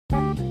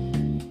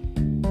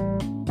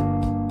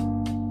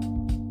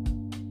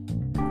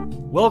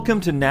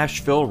Welcome to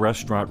Nashville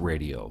Restaurant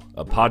Radio,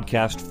 a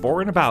podcast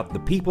for and about the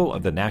people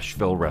of the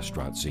Nashville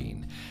restaurant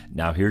scene.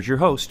 Now here's your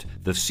host,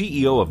 the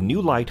CEO of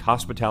New Light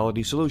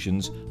Hospitality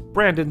Solutions,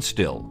 Brandon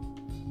Still.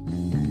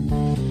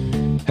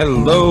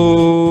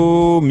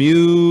 Hello,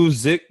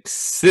 Music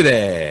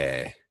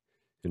City,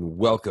 and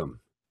welcome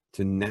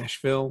to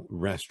Nashville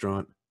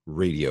Restaurant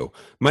Radio.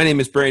 My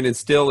name is Brandon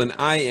Still, and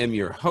I am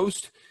your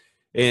host,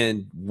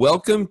 and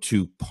welcome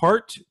to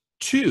part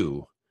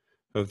 2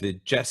 of the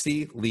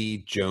Jesse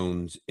Lee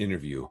Jones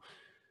interview.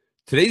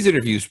 Today's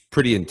interview is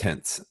pretty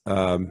intense.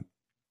 The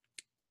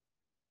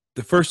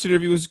first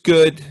interview was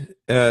good.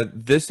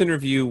 This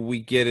interview, we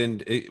get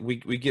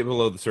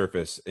below the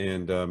surface,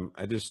 and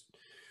I just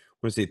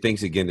want to say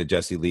thanks again to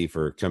Jesse Lee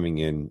for coming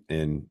in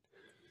and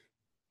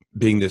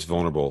being this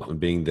vulnerable and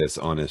being this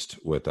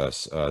honest with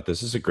us.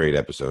 This is a great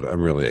episode.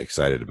 I'm really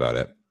excited about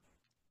it.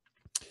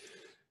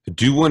 I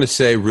do want to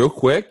say real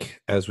quick,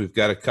 as we've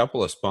got a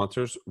couple of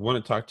sponsors, I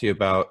want to talk to you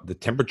about the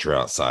temperature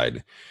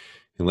outside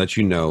and let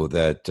you know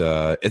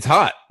that it's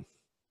hot. I'm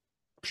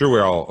sure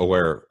we're all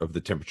aware of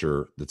the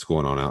temperature that's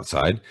going on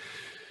outside.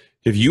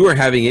 If you are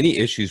having any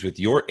issues with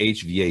your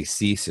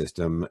HVAC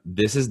system,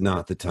 this is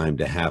not the time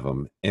to have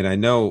them. And I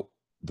know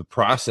the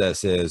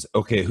process is,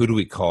 okay, who do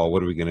we call?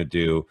 What are we going to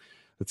do?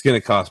 It's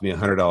going to cost me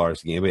 $100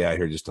 to get anybody out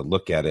here just to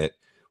look at it.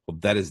 Well,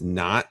 that is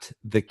not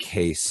the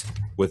case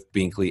with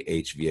Binkley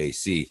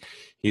HVAC.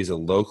 He's a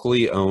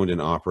locally owned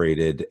and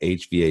operated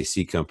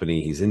HVAC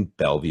company. He's in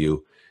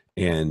Bellevue,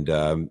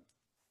 and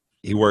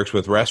he works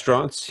with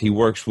restaurants. He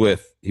works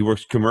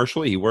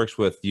commercially. He works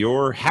with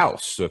your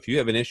house. So if you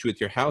have an issue with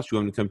your house, you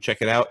want him to come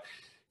check it out,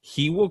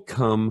 he will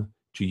come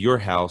to your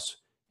house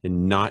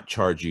and not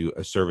charge you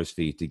a service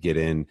fee to get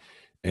in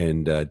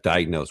and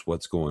diagnose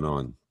what's going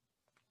on.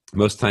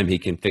 Most of the time, he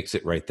can fix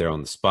it right there on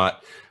the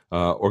spot.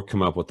 Or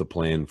come up with a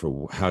plan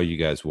for how you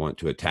guys want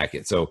to attack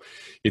it. So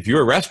if you're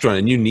a restaurant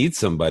and you need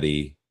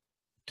somebody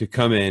to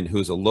come in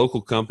who's a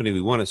local company, we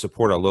want to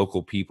support our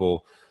local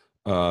people,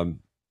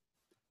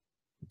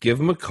 give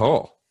them a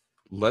call.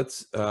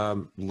 Let's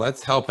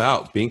help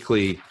out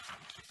Binkley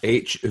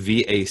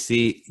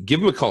HVAC. Give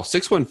them a call,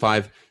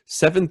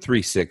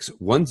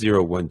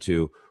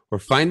 615-736-1012, or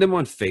find them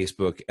on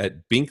Facebook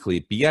at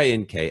Binkley,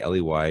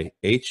 Binkley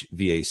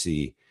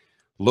HVAC.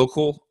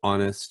 Local,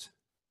 honest,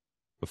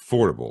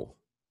 affordable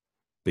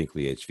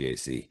Binkley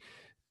HVAC.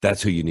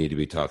 That's who you need to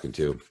be talking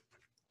to.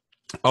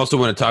 Also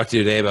want to talk to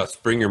you today about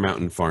Springer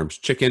Mountain Farms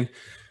Chicken.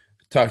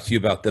 Talk to you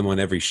about them on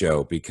every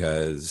show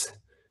because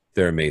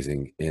they're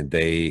amazing, and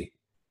they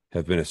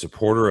have been a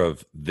supporter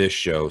of this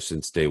show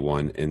since day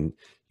one. And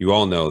you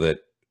all know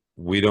that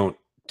we don't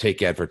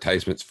take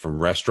advertisements from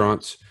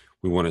restaurants.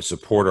 We want to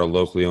support our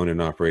locally owned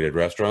and operated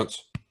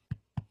restaurants.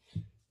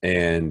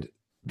 And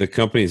the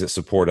companies that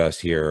support us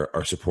here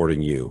are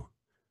supporting you.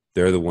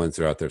 They're the ones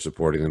that are out there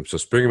supporting them. So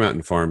Springer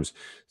Mountain Farms has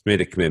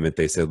made a commitment.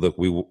 They said, look,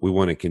 we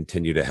want to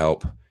continue to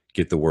help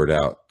get the word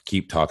out,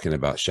 keep talking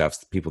about chefs,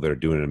 the people that are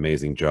doing an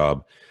amazing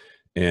job.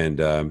 And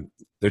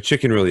their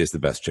chicken really is the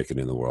best chicken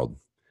in the world.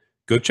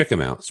 Go check them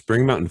out,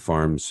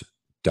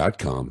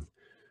 springmountainfarms.com,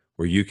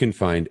 where you can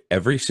find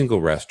every single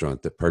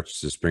restaurant that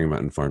purchases Springer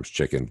Mountain Farms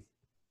chicken.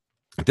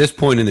 At this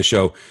point in the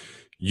show,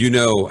 you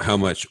know how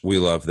much we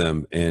love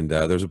them, and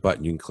there's a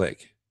button you can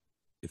click.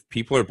 If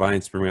people are buying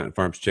Springer Mountain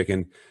Farms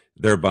chicken,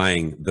 they're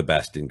buying the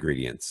best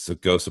ingredients. So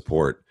go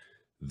support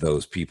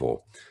those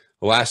people.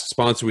 The last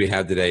sponsor we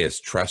have today is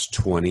Trust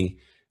 20.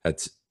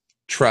 That's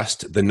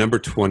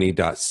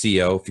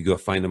trust20.co. If you go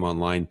find them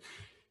online.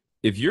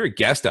 If you're a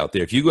guest out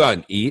there, if you go out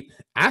and eat,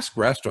 ask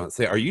restaurants,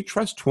 say, are you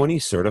Trust 20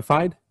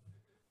 certified?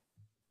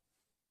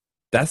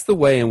 That's the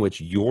way in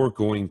which you're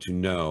going to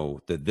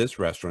know that this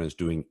restaurant is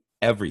doing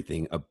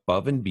everything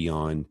above and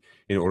beyond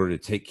in order to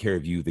take care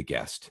of you, the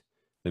guest.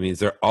 That means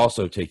they're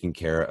also taking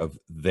care of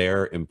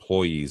their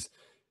employees,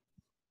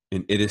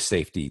 and it is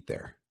safe to eat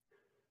there.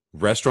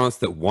 Restaurants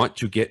that want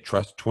to get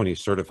Trust 20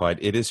 certified,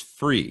 it is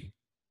free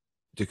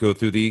to go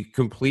through the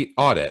complete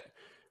audit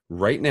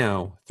right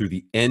now through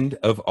the end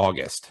of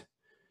August.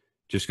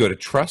 Just go to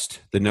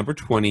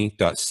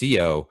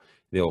trust20.co.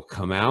 They'll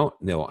come out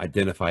and they'll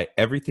identify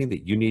everything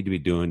that you need to be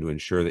doing to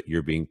ensure that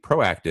you're being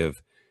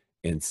proactive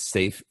and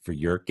safe for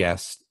your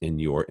guests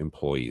and your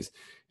employees.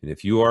 And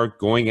if you are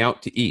going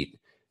out to eat,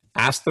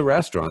 ask the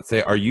restaurant,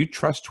 say, are you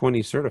Trust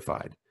 20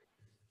 certified?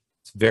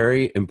 It's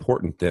very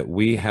important that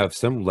we have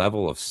some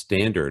level of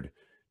standard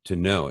to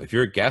know. If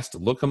you're a guest,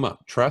 look them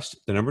up,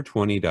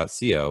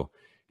 trust20.co,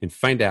 and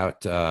find out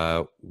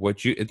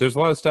there's a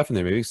lot of stuff in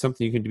there. Maybe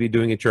something you can be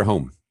doing at your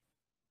home.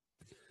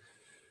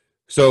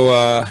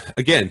 So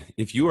again,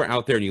 if you are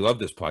out there and you love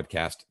this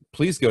podcast,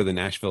 please go to the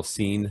Nashville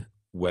Scene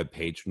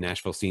webpage,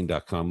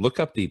 nashvillescene.com. Look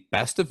up the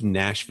Best of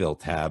Nashville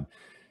tab.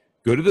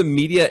 Go to the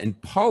Media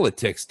and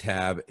Politics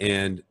tab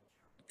and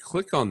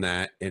click on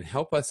that and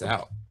help us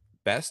out.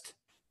 Best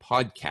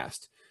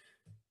Podcast.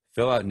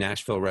 Fill out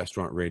Nashville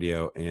Restaurant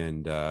Radio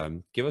and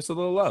give us a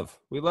little love.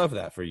 We love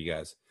that for you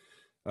guys.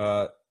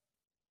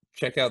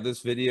 Check out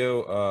this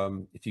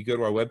video. If you go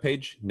to our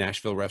webpage,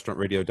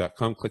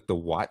 NashvilleRestaurantRadio.com, click the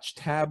Watch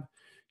tab.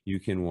 you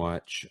can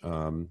watch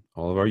all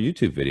of our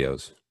YouTube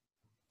videos.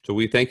 So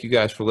we thank you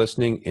guys for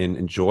listening and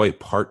enjoy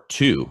part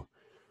 2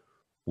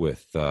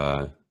 with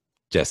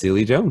Jesse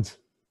Lee Jones.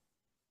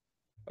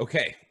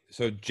 Okay,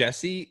 so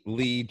Jesse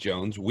Lee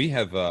Jones, we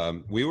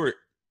were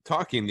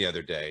talking the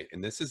other day,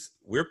 and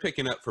we're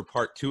picking up for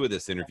part 2 of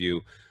this interview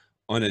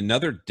on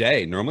another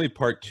day. Normally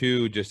part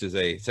 2 just is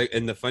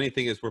and the funny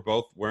thing is we're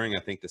both wearing, I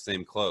think, the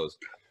same clothes.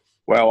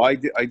 Well, I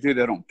did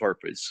that on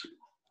purpose.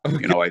 Okay.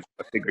 You know, I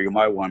figured you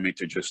might want me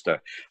to just,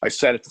 I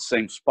sat at the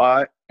same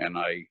spot, and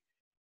I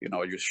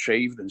just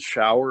shaved and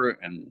showered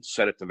and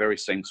sat at the very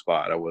same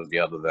spot I was the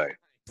other day.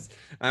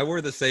 I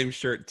wore the same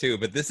shirt too,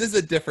 but this is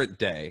a different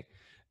day.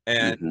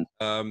 And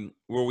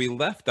where we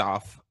left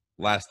off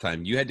last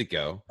time, you had to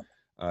go.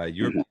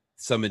 You were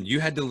summoned. You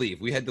had to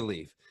leave. We had to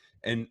leave.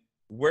 And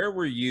where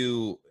were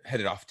you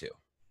headed off to?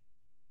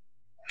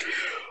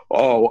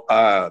 Oh,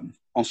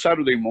 on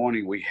Saturday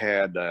morning, we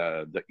had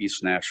the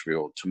East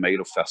Nashville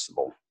Tomato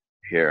Festival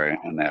here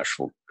in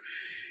Nashville.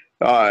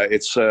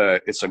 It's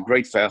a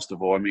great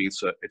festival. I mean,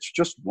 it's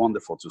just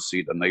wonderful to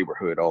see the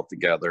neighborhood all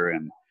together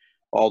and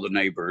all the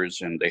neighbors,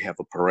 and they have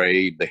a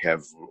parade. They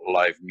have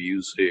live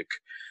music.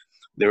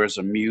 There is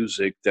a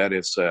music that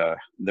is the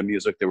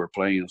music they were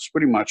playing is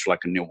pretty much like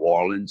a New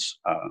Orleans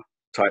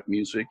type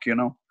music, you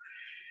know.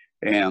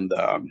 And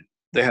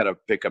they had a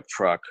pickup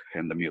truck,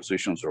 and the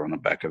musicians were on the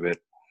back of it.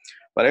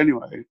 But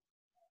anyway,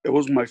 it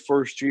was my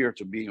first year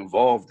to be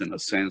involved, in the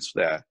sense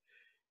that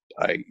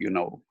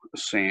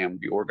Sam,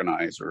 the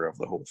organizer of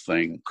the whole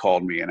thing,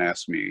 called me and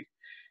asked me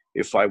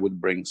if I would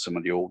bring some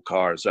of the old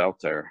cars out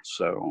there.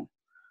 So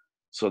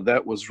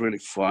that was really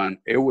fun.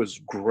 It was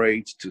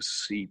great to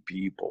see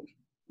people,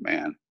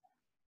 man.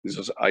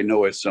 I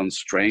know it sounds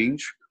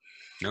strange,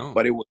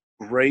 but it was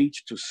great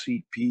to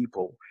see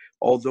people,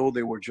 although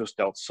they were just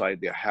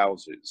outside their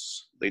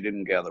houses. They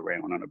didn't gather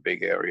around in a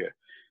big area,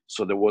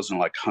 so there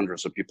wasn't like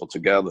hundreds of people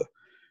together.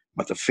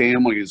 But the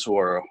families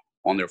were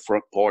on their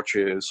front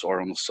porches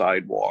or on the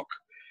sidewalk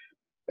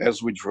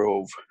as we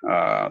drove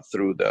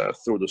through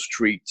the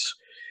streets.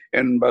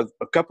 And but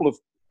a couple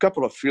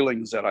of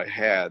feelings that I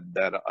had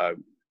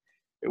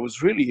it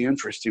was really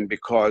interesting,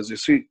 because you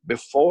see,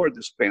 before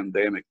this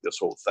pandemic, this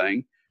whole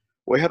thing,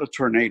 we had a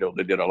tornado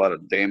that did a lot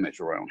of damage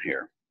around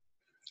here.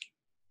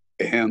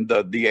 And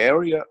the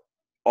area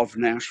of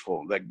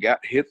Nashville that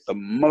got hit the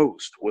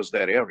most was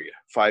that area,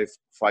 5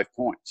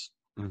 Points.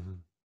 Mm-hmm.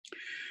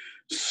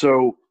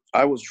 So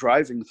I was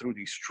driving through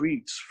these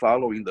streets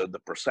following the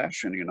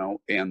procession,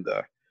 and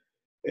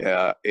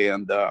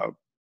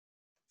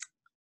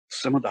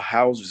some of the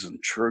houses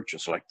and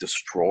churches like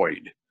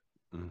destroyed.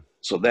 Mm.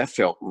 So that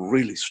felt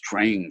really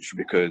strange,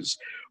 because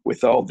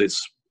with all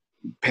this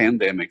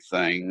pandemic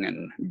thing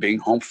and being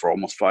home for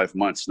almost 5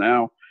 months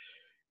now,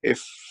 it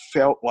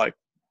felt like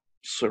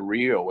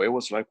surreal. It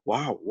was like,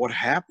 wow, what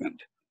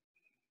happened?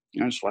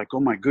 And it's like, oh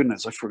my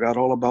goodness, I forgot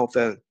all about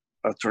that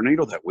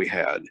tornado that we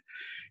had.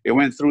 It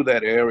went through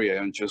that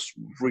area and just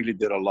really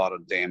did a lot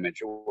of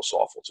damage. It was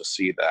awful to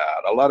see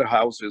that. A lot of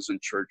houses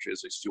and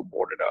churches are still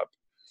boarded up.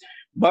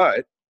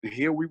 But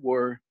here we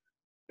were,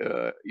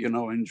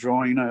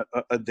 enjoying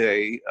a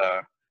day,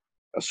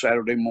 a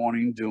Saturday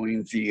morning,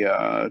 doing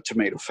the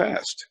Tomato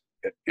Fest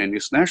in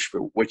East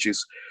Nashville, which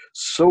is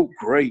so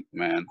great,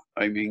 man.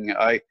 I mean,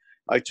 I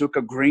took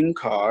a green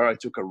car, I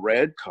took a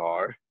red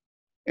car,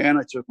 and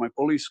I took my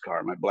police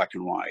car, my black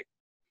and white.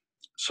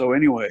 So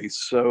anyway,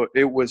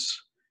 it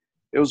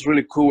was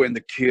really cool, and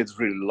the kids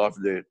really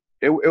loved it.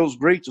 It was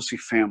great to see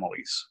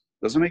families.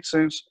 Does it make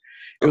sense?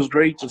 It was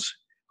great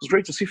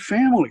to see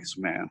families,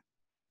 man.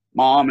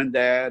 Mom and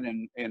dad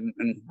and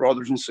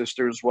brothers and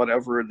sisters,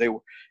 whatever. They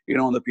were,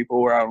 the people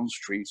were out on the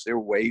streets. They were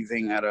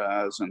waving at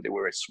us, and they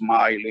were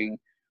smiling.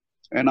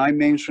 And I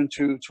mentioned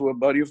to a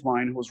buddy of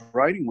mine who was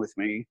riding with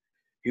me,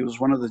 he was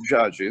one of the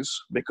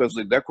judges, because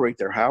they decorate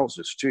their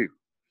houses too.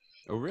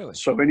 Oh, really?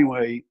 So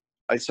anyway,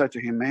 I said to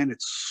him, man,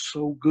 it's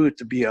so good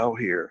to be out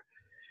here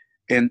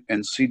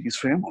and see these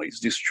families,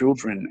 these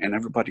children, and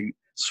everybody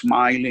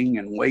smiling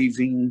and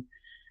waving.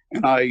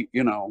 And I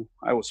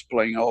was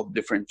playing all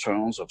different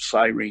tones of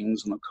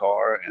sirens in the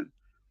car,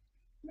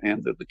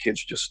 and the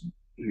kids just,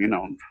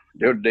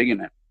 they're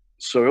digging it.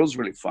 So it was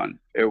really fun.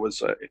 It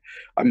was,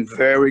 I'm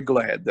very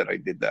glad that I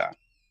did that.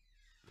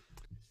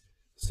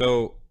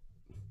 So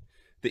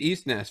the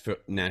East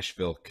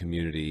Nashville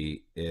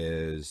community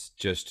is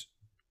just,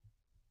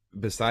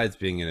 besides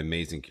being an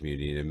amazing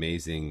community, an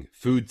amazing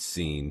food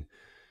scene,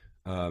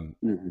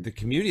 the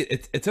community,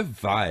 it's a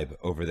vibe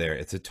over there.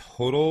 It's a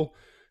total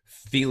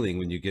feeling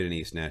when you get in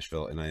East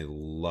Nashville, and I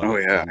love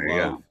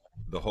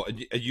the whole.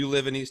 You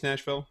live in East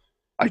Nashville?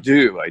 I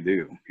do,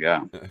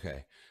 yeah.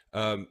 Okay.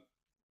 And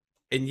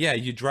yeah,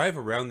 you drive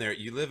around there.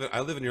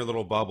 I live in your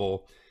little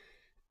bubble,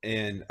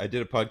 and I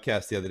did a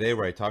podcast the other day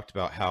where I talked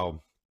about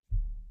how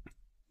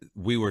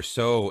we were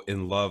so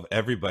in love.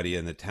 Everybody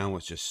in the town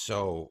was just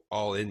so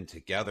all in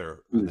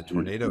together with the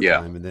tornado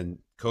time, and then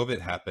COVID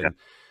happened.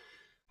 Yeah.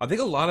 I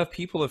think a lot of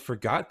people have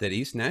forgot that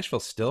East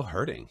Nashville's still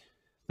hurting.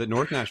 that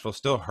North Nashville is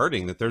still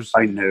hurting, that there's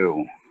I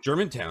know.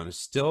 Germantown is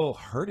still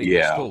hurting.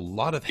 There's Yeah. still a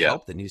lot of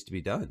help that needs to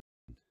be done.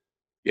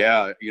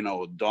 Yeah,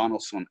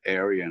 Donaldson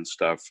area and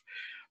stuff.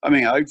 I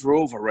mean, I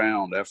drove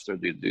around after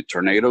the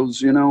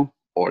tornadoes,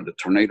 or the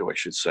tornado, I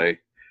should say.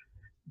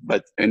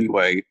 But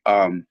anyway,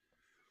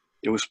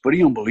 it was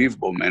pretty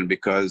unbelievable, man,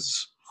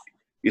 because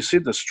you see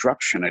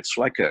destruction. It's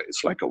like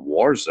a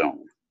war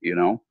zone,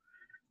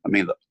 I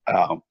mean,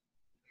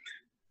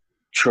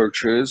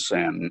 churches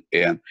and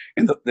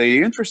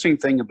the interesting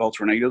thing about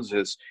tornadoes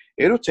is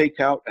it'll take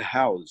out a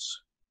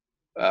house.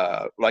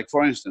 Like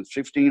for instance,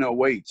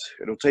 1508,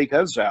 it'll take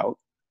us out,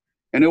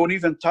 and it won't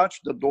even touch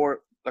the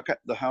door,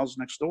 the house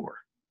next door.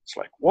 It's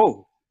like,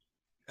 whoa,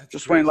 That's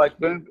just crazy. went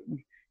like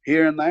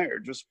here and there,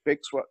 just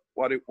picks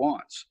what it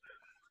wants.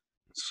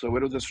 So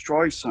it'll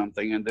destroy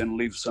something and then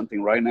leave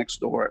something right next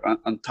door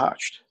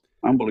untouched.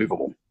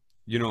 Unbelievable.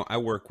 I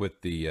work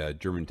with the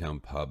Germantown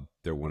Pub.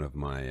 They're one of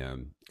my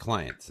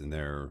clients, and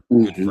they're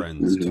Mm-hmm, good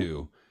friends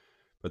too.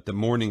 But the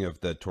morning of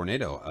the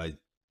tornado,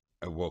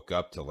 I woke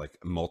up to like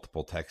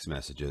multiple text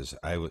messages.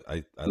 I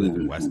live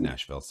in West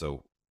Nashville,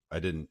 so I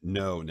didn't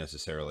know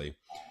necessarily.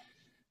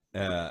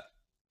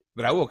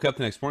 But I woke up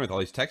the next morning with all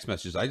these text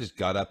messages. I just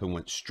got up and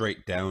went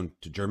straight down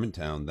to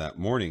Germantown that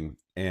morning,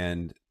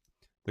 and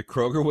the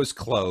Kroger was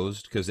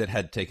closed because it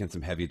had taken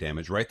some heavy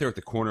damage right there at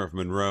the corner of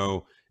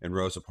Monroe and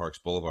Rosa Parks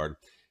Boulevard.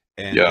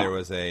 And there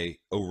was a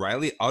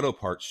O'Reilly Auto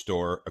Parts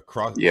store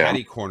across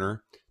catty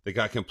corner that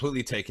got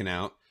completely taken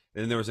out.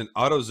 And then there was an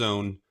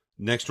AutoZone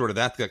next door to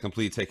that got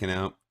completely taken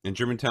out. And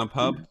Germantown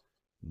Pub,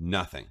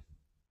 nothing.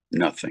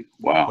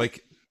 Wow.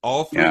 Like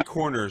all three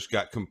corners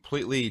got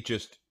completely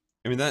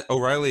that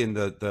O'Reilly and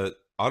the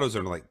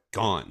AutoZone are like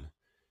gone.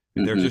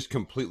 They're just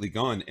completely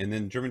gone. And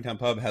then Germantown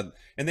Pub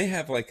they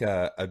have like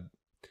there's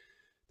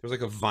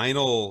like a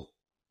vinyl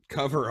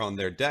cover on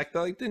their deck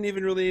that didn't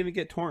even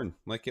get torn.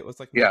 Like it was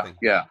like nothing.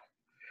 Yeah.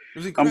 It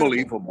was incredible.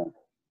 Unbelievable.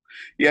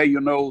 Yeah,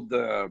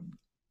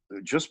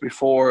 just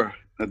before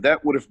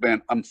that would have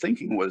been, I'm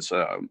thinking was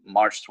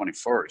March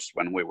 21st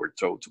when we were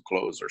told to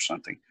close or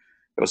something.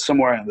 It was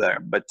somewhere in there.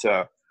 But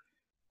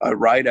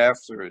right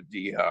after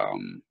the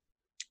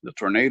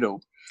tornado,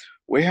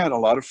 we had a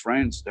lot of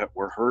friends that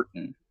were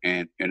hurting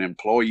and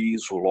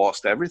employees who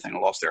lost everything,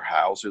 lost their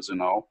houses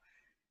and all.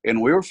 And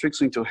we were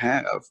fixing to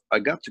I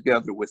got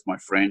together with my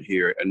friend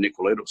here at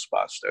Nicoletos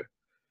Pasta,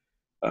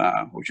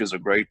 which is a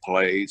great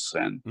place,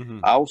 and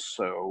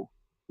also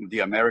the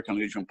American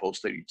Legion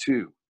Post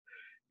 82.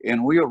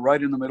 And we are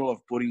right in the middle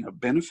of putting a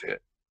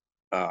benefit.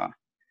 It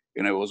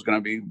was going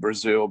to be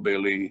Brazil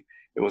Billy.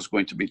 It was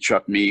going to be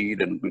Chuck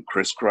Mead and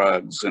Chris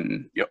Kruggs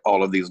and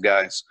all of these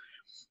guys.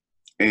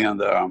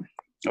 And I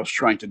was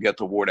trying to get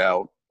the word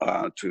out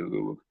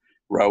to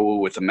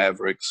Raul with the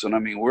Mavericks. And I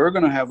mean, we're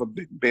going to have a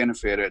big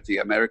benefit at the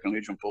American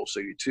Legion Post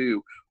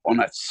 82 on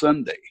that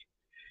Sunday.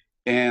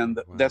 And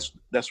that's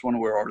when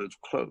we're ordered to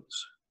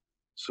close.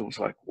 So it was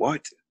like,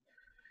 what?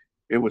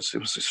 It was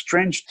a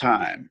strange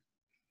time.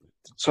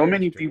 So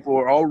many people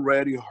were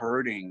already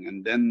hurting.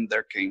 And then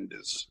there came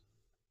this,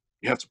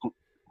 you have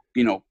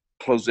to,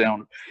 close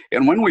down.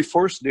 And when we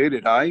first did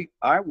it, I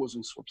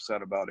wasn't so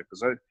upset about it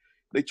because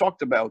they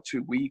talked about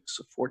 2 weeks,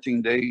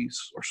 14 days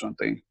or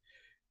something.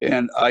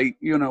 And I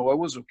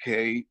was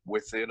okay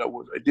with it.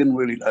 I didn't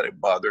really let it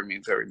bother me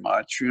very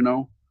much,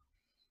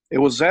 It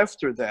was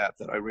after that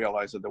I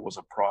realized that there was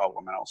a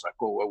problem. And I was like,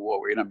 whoa,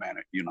 wait a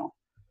minute,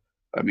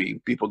 I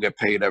mean, people get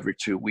paid every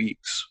 2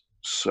 weeks.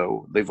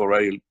 So they've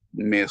already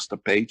missed a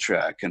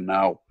paycheck. And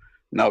now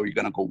you're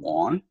going to go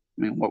on?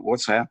 I mean,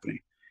 what's happening?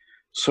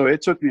 So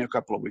it took me a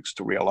couple of weeks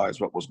to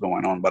realize what was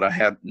going on. But I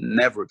had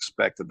never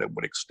expected that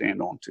would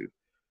extend on to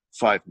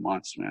 5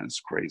 months, man. It's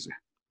crazy.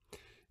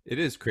 It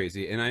is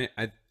crazy. And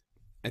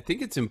I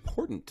think it's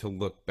important to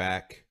look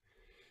back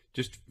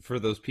just for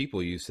those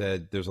people. You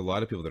said there's a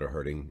lot of people that are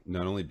hurting,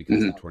 not only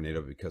because of the tornado,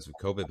 but because of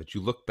COVID, but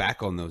you look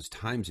back on those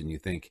times and you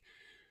think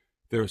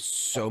there's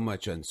so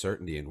much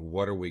uncertainty and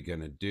what are we going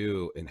to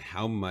do and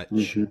how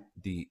much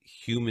the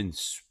human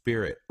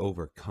spirit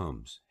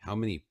overcomes, how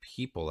many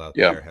people out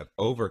there have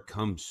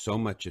overcome so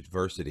much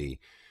adversity.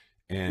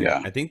 And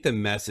I think the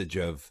message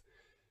of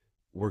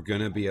we're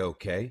going to be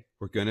okay.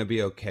 We're going to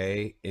be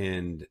okay.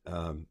 And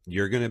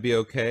you're going to be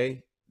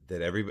okay.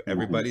 That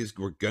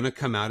we're going to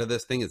come out of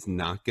this thing. It's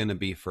not going to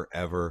be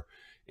forever,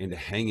 and to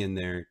hang in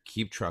there,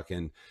 keep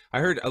trucking. I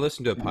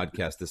listened to a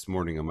podcast this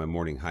morning on my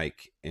morning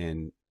hike,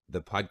 and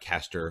the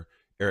podcaster,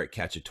 Eric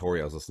Cacciatore,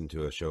 I was listening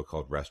to a show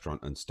called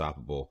Restaurant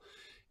Unstoppable.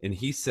 And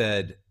he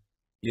said,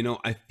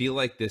 I feel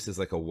like this is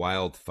like a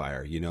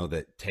wildfire,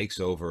 that takes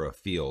over a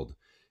field.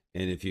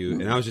 And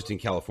and I was just in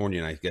California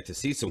and I get to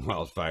see some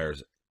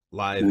wildfires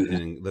live and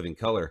in living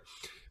color.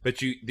 But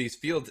these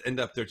fields end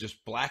up, they're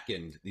just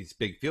blackened, these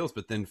big fields.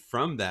 But then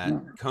from that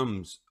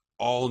comes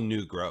all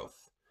new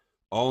growth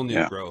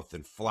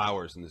and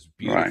flowers, and this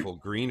beautiful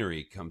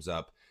greenery comes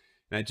up.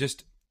 And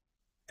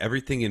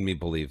everything in me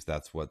believes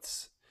that's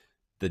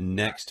the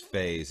next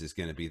phase is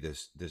going to be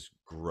this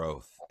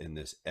growth in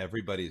this.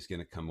 Everybody's going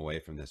to come away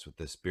from this with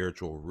this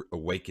spiritual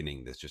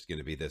awakening. That's just going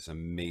to be this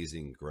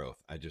amazing growth.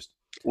 I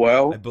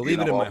believe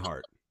it in my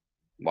heart.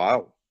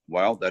 Wow.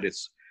 Wow. That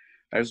is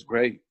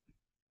great.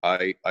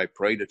 I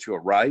pray that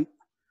you're right.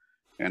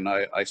 And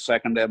I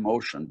second that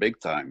motion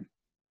big time.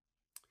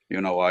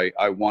 You know,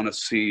 I want to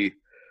see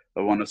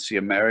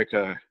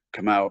America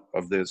come out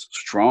of this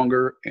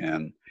stronger.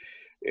 And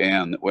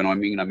when I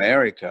mean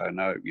America, and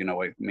I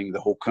mean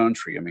the whole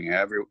country. I mean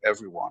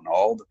everyone,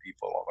 all the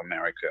people of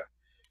America.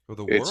 Well,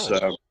 the world. It's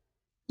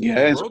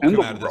yeah, the world and come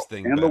the out of world, this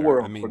thing and better. the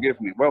world. I mean,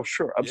 Forgive me. Well,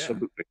 sure,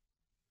 absolutely. Yeah.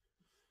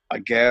 I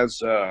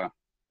guess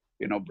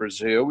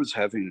Brazil is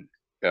having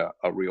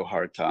a real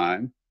hard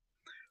time.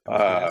 I was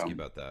going to ask you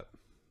about that.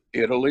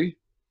 Italy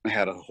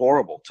had a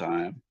horrible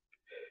time.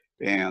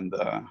 And,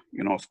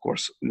 of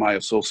course, my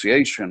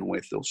association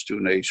with those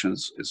two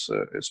nations is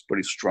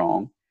pretty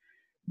strong.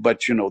 But,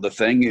 the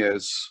thing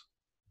is,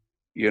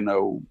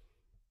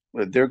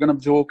 they're going to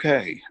do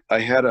okay. I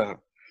had a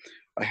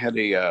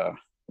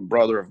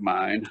brother of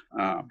mine,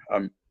 a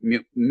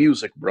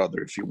music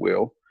brother, if you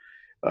will,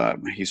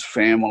 his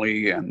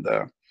family, and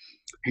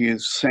he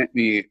has sent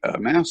me a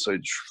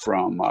message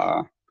from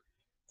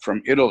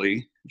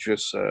Italy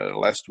just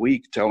last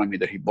week telling me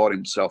that he bought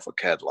himself a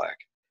Cadillac.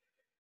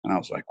 And I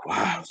was like,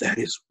 wow, that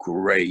is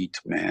great,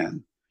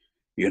 man.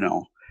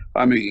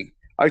 I mean,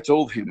 I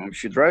told him,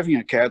 if you're driving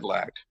a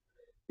Cadillac,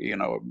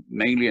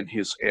 mainly in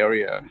his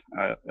area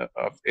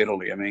of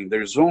Italy, I mean,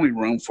 there's only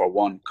room for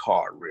one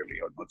car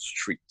really on the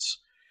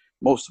streets,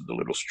 most of the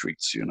little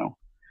streets,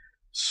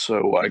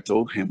 So I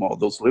told him, oh,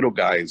 those little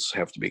guys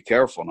have to be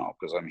careful now,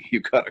 because, I mean,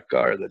 you got a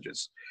car that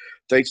just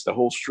takes the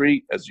whole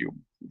street as you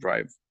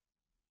drive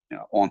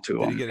onto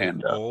them. Did you get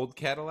an old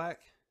Cadillac?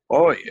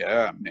 Oh,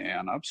 yeah,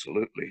 man,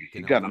 absolutely. He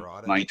got a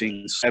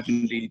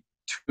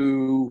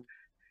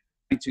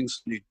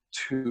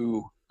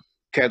 1972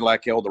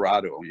 Cadillac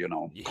Eldorado,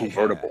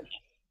 convertible.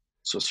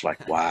 So it's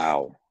like,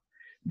 wow,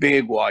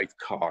 big white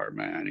car,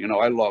 man.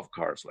 I love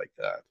cars like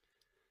that.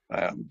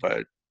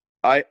 But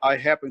I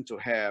happen to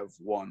have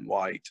one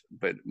white,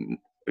 but,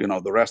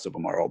 the rest of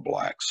them are all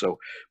black. So,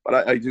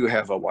 but I do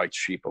have a white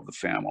sheep of the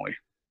family.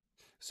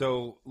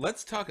 So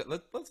let's pivot a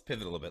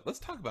little bit. Let's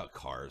talk about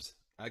cars.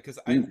 Because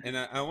I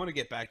want to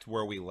get back to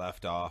where we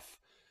left off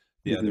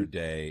the other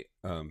day.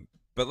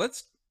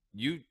 But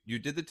you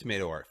did the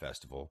Tomato Art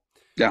Festival.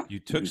 Yeah. You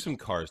took some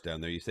cars down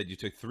there. You said you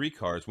took 3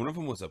 cars. One of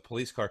them was a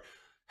police car.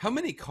 How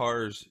many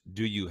cars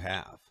do you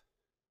have?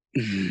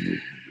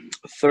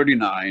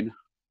 39.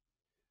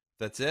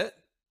 That's it?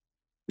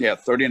 Yeah,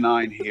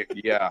 39 here.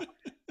 Yeah.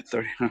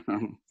 30.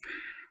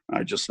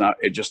 It just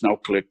now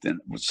clicked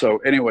in. So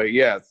anyway,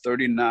 yeah,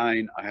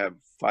 39. I have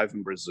 5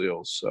 in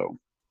Brazil. So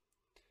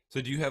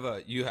do you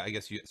have you have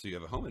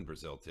a home in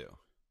Brazil too?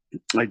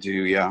 I do,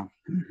 yeah.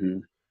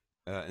 Mm-hmm.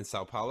 In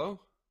Sao Paulo?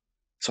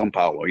 Sao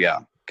Paulo, yeah,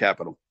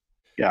 capital.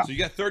 Yeah. So you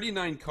got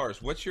 39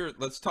 cars.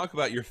 Let's talk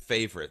about your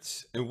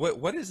favorites. And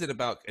what is it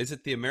about? Is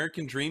it the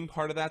American dream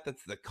part of that?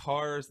 That's the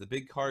cars, the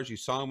big cars you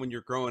saw them when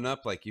you're growing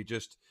up? Like do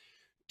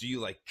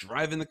you like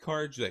driving the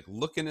cars? Do you like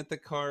looking at the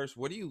cars?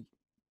 Tell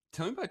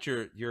me about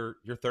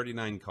your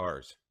 39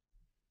 cars.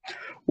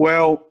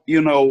 Well,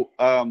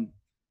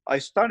 I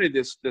started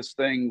this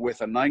thing with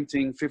a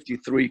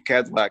 1953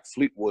 Cadillac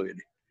Fleetwood.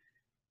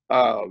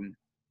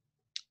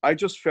 I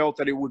just felt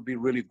that it would be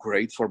really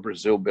great for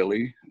Brazil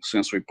Billy,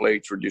 since we play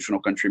traditional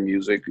country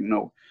music,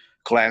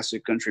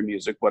 classic country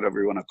music,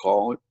 whatever you want to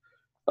call it.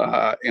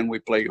 And we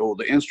play all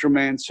the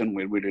instruments, and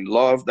we really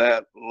love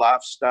that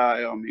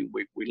lifestyle. I mean,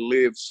 we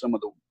live some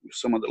of the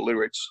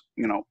lyrics,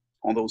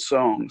 on those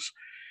songs.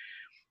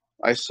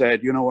 I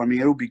said, it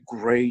would be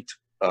great.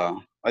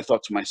 I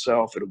thought to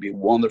myself, it would be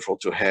wonderful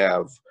to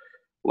have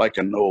like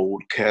an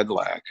old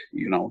Cadillac,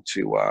 to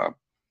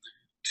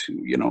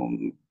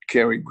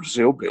carry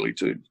Brazil Billy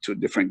to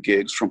different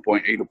gigs from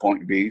point A to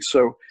point B.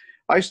 So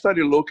I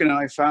started looking, and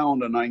I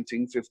found a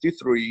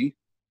 1953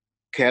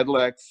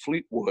 Cadillac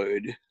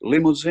Fleetwood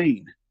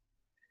limousine,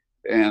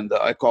 and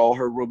I call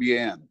her Ruby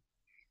Ann.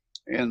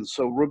 And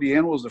so Ruby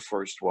Ann was the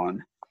first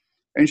one,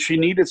 and she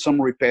needed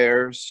some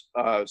repairs.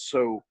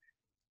 So,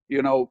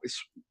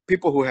 it's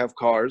people who have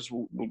cars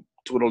will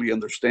totally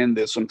understand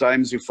this.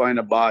 Sometimes you find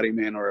a body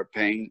man or a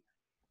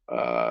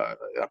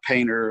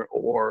painter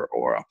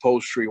or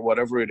upholstery,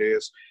 whatever it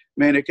is.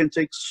 Man, it can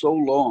take so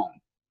long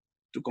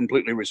to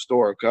completely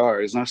restore a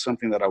car. It's not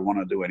something that I want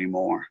to do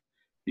anymore.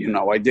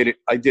 I did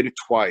it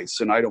twice,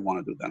 and I don't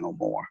want to do that no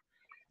more.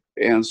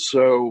 And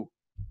so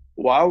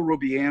while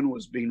Ruby Ann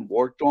was being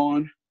worked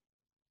on,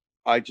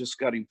 I just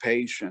got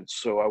impatient.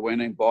 So I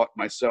went and bought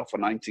myself a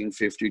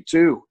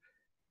 1952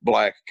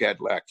 black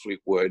Cadillac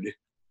Fleetwood,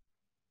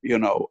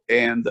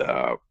 and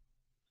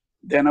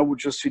then I would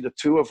just see the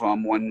two of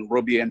them when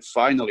Ruby Ann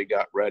finally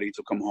got ready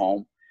to come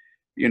home.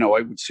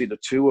 I would see the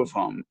two of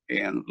them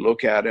and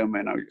look at them,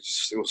 and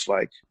it was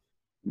like,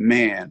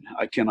 man,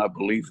 I cannot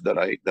believe that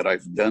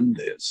I've done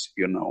this.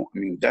 I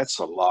mean, that's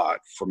a lot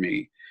for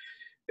me.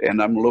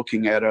 And I'm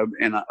looking at them,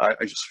 and I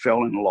just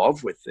fell in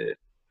love with it.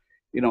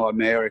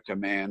 America,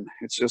 man.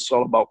 It's just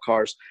all about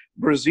cars.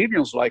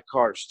 Brazilians like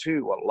cars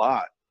too, a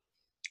lot,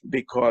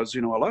 because,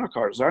 a lot of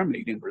cars are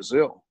made in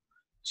Brazil.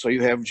 So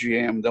you have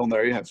GM down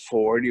there, you have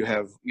Ford, you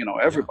have,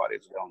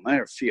 everybody's down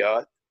there,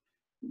 Fiat.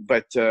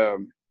 But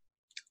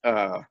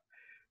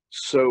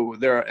so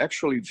there are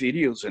actually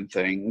videos and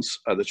things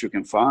that you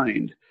can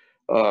find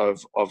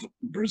of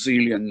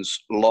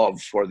Brazilians'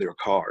 love for their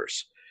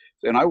cars.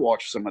 And I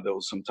watch some of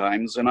those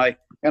sometimes, and I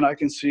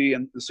can see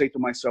and say to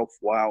myself,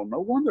 wow, no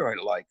wonder I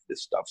like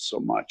this stuff so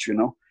much.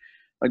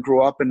 I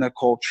grew up in that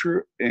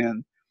culture,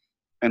 and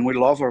we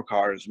love our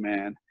cars,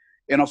 man.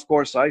 And of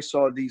course, I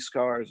saw these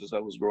cars as I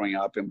was growing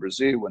up in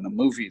Brazil in the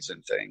movies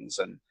and things.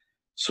 And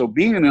so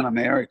being in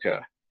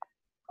America,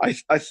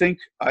 I think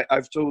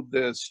I've told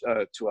this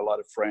to a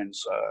lot of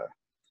friends,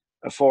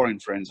 foreign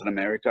friends in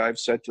America. I've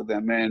said to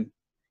them, man,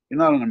 you're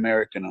not an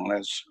American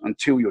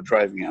until you're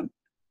driving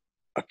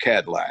a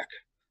Cadillac.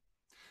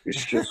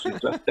 It's just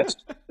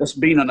that's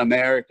being an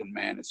American,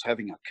 man. It's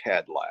having a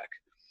Cadillac,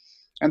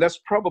 and that's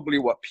probably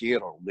what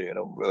Piero did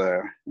over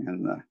there.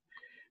 And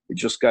he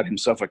just got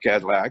himself a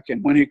Cadillac.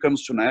 And when he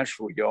comes to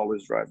Nashville, he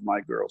always drives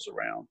my girls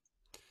around.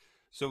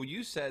 So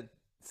you said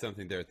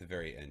something there at the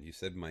very end. You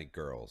said "my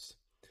girls."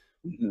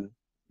 Mm-hmm.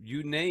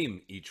 You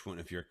name each one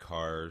of your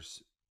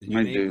cars.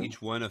 I do.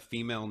 Each one a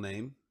female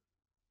name?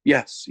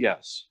 Yes,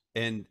 yes.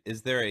 And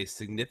is there a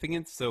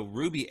significance? So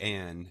Ruby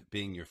Ann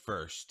being your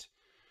first,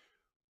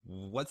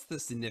 what's the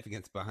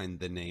significance behind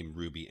the name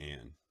Ruby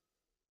Ann?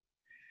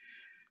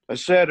 I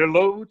said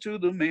hello to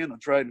the man. I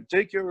tried to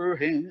take your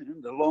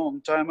hand a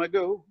long time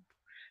ago.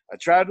 I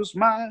tried to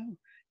smile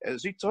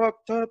as he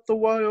talked up the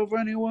while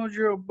when he was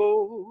your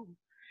beau.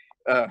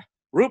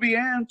 Ruby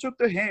Ann took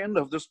the hand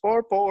of this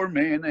poor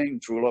man,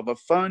 ain't true love a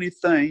funny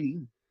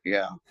thing.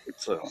 Yeah,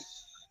 it's a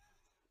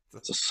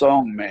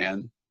song,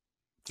 man.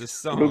 It's a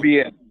song.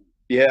 Ruby Ann.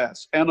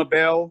 Yes.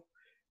 Annabelle,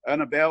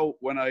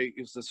 when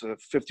is this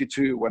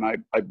 52, when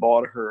I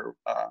bought her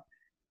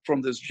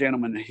from this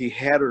gentleman, he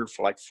had her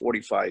for like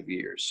 45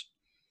 years.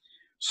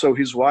 So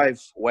his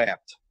wife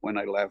wept when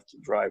I left the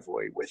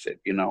driveway with it,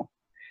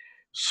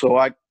 So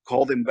I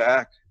called him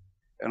back.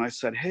 And I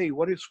said, hey,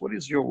 what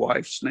is your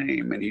wife's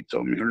name? And he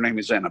told me her name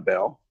is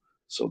Annabelle.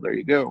 So there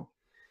you go.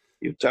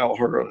 You tell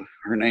her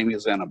her name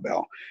is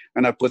Annabelle.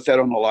 And I put that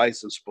on the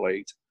license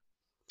plate.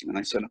 And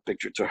I sent a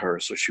picture to her.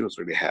 So she was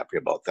really happy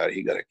about that.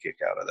 He got a kick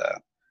out of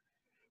that.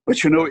 But,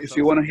 if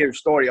you want to hear a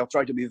story, I'll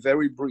try to be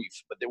very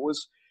brief. But there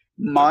was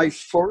my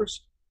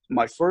first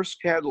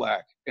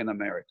Cadillac in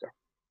America.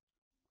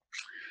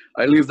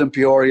 I lived in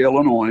Peoria,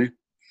 Illinois.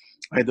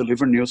 I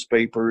deliver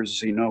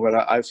newspapers, but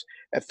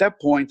at that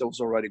point, I was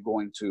already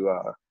going to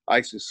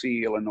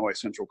ICC, Illinois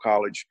Central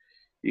College,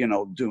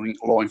 doing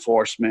law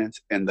enforcement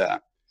and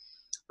that.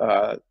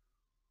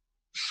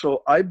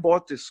 So I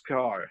bought this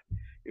car.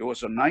 It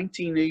was a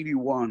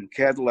 1981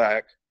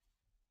 Cadillac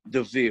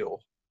DeVille,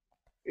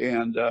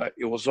 and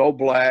it was all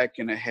black,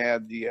 and it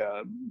had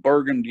the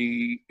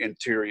burgundy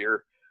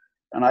interior.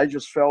 And I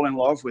just fell in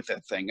love with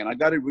that thing, and I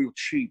got it real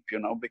cheap,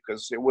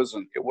 because it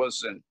wasn't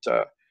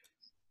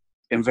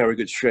in very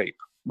good shape.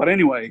 But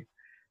anyway,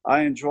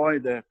 I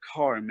enjoyed that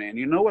car, man.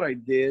 You know what I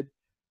did?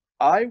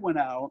 I went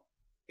out,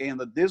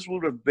 and this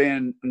would have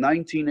been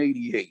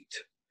 1988.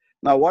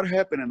 Now, what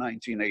happened in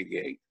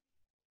 1988?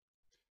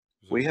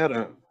 We had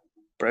a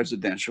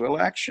presidential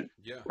election,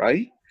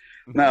 right?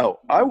 Now,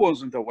 I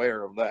wasn't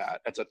aware of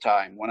that at the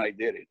time when I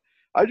did it.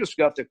 I just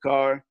got the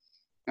car,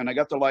 and I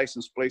got the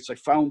license plates. I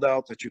found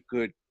out that you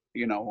could,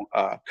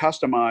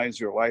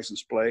 customize your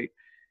license plate.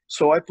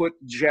 So I put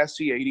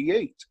Jesse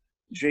 88.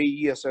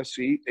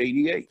 JESSE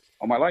 88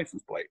 on my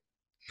license plate.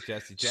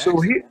 Jesse Jackson.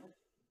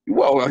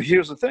 So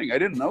here's the thing. I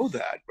didn't know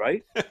that,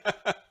 right?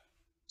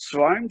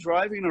 So I'm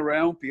driving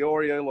around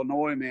Peoria,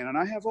 Illinois, man, and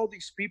I have all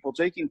these people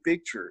taking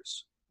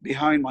pictures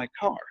behind my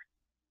car.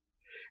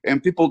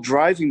 And people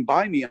driving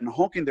by me and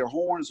honking their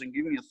horns and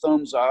giving me a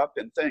thumbs up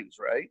and things,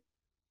 right?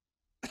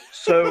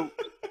 So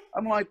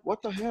I'm like,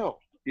 what the hell,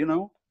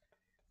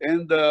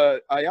 And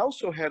I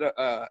also had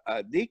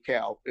a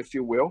decal, if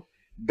you will,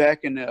 back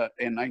in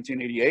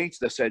 1988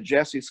 that said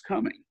Jesse's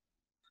coming,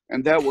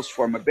 and that was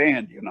for my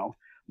band.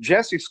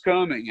 Jesse's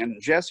coming,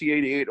 and Jesse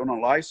 88 on a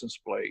license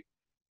plate,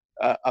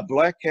 a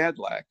black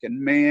Cadillac. And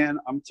man,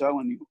 I'm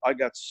telling you, I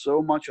got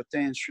so much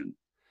attention,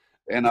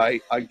 and I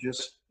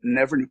just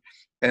never knew.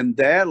 And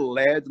that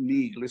led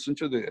me, listen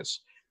to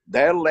this,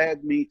 that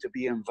led me to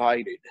be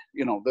invited.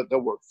 That there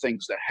were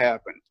things that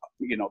happened,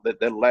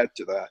 that led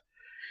to that.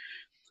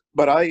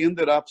 But I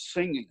ended up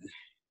singing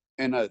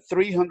in a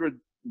 300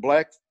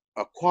 black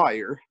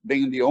choir,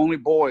 being the only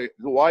boy,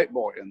 the white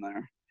boy in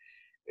there.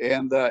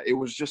 And it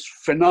was just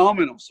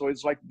phenomenal. So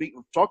it's like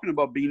talking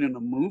about being in the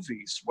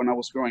movies when I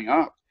was growing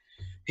up.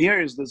 Here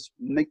is this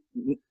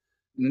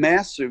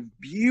massive,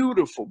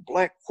 beautiful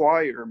black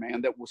choir,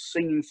 man, that was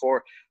singing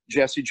for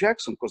Jesse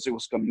Jackson because he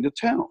was coming to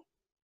town.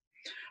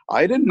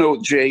 I didn't know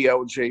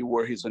JLJ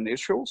were his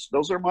initials.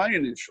 Those are my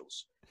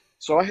initials.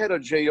 So I had a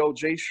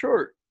JLJ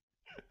shirt.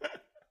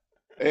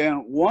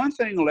 And one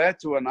thing led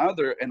to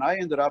another, and I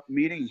ended up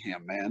meeting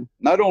him, man.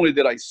 Not only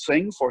did I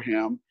sing for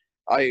him,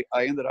 I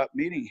ended up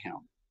meeting him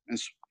and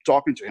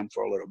talking to him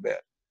for a little bit.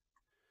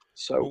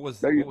 So what was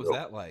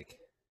that like?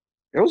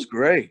 It was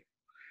great.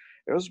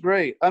 It was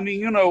great. I mean,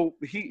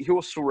 he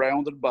was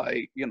surrounded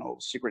by,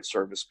 Secret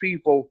Service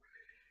people,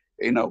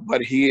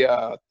 but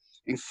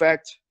in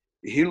fact,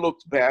 he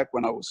looked back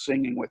when I was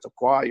singing with the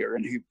choir,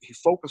 and he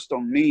focused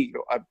on me.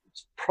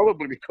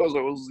 Probably because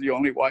I was the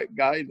only white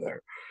guy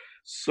there.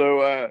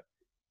 So,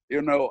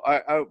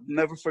 I'll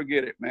never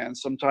forget it, man.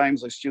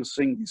 Sometimes I still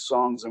sing these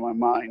songs in my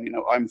mind.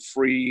 I'm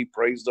free,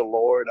 praise the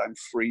Lord. I'm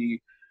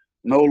free,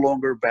 no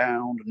longer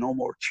bound, no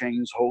more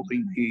chains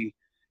holding me.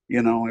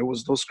 It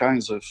was those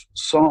kinds of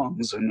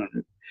songs. And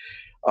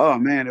oh,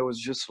 man, it was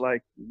just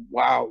like,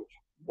 wow,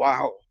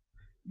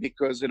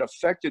 because it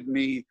affected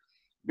me,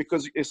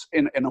 because it's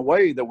in a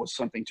way that was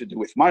something to do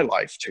with my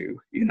life too,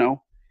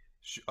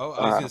 Oh,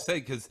 I was going to say,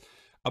 because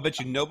I'll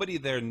bet you nobody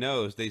there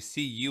knows. They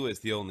see you as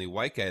the only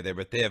white guy there,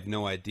 but they have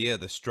no idea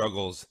the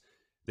struggles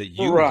that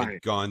you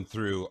had gone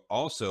through,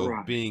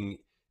 also being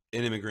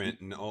an immigrant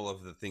and all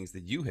of the things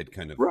that you had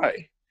kind of.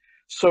 Right.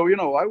 So,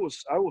 I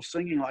was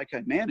singing like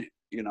I meant it,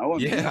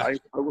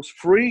 I was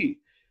free,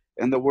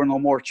 and there were no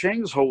more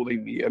chains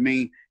holding me. I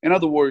mean, in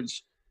other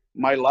words,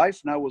 my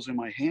life now was in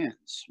my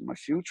hands. My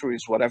future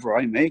is whatever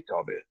I make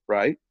of it,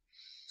 right?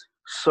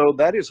 So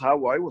that is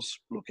how I was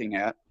looking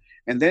at.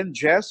 And then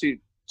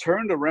Jesse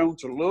turned around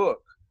to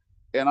look,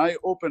 and I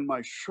opened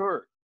my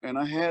shirt, and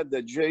I had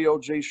the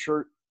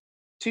JLJ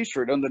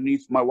t-shirt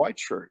underneath my white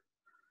shirt.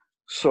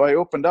 So I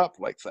opened up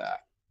like that,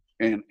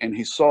 and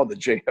he saw the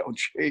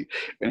JLJ,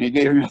 and he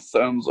gave me a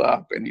thumbs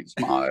up, and he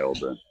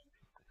smiled. And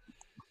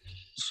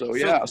so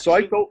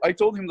I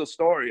told him the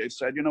story. I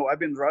said, I've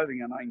been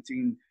driving a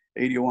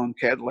 1981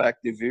 Cadillac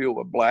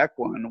DeVille, a black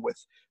one,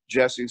 with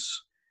Jesse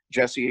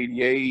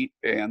 88,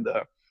 and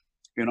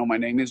my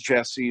name is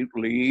Jesse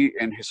Lee.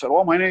 And he said,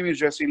 oh, my name is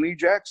Jesse Lee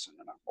Jackson.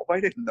 And I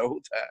didn't know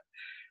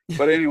that.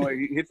 But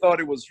anyway, he thought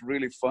it was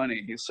really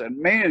funny. He said,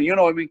 man, he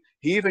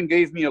even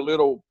gave me a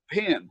little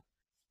pin.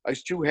 I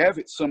still have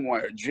it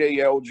somewhere,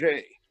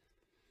 JLJ.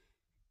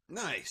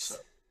 Nice.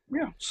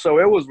 So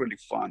it was really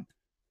fun.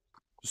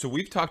 So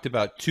we've talked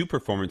about two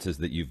performances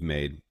that you've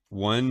made.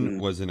 One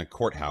was in a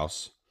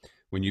courthouse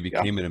when you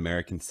became an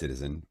American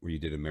citizen, where you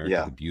did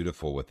America the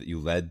Beautiful with it. You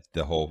led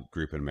the whole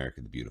group in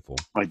America the Beautiful.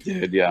 I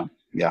did, yeah.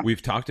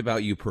 We've talked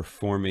about you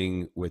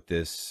performing with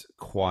this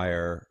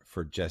choir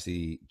for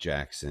Jesse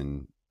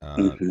Jackson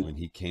when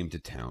he came to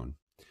town.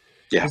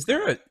 Yeah.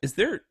 Is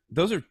there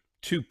those are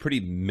two pretty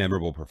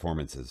memorable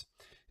performances.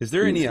 Is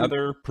there any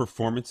other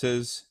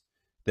performances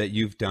that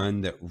you've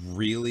done that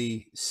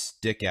really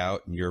stick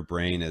out in your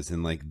brain as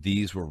in like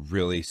these were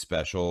really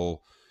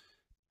special?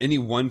 Any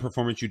one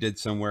performance you did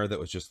somewhere that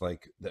was just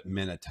like that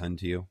meant a ton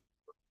to you?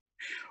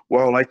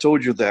 Well, I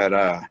told you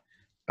that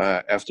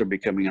after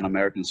becoming an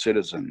American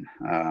citizen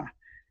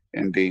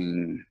and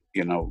being,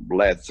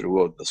 led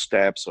through the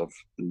steps of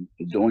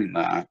doing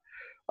that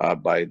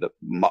by the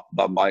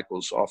Bob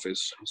Michaels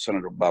office,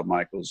 Senator Bob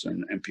Michaels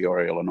in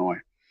Peoria, Illinois,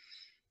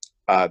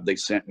 they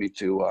sent me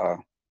to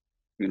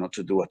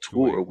do a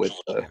tour with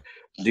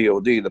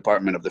DOD,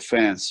 Department of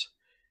Defense,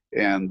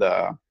 and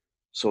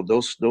so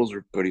those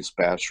are pretty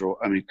special.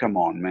 I mean, come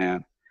on,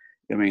 man.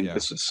 I mean,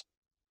 this is,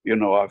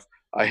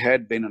 I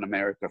had been in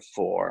America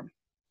for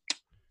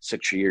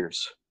 6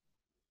 years.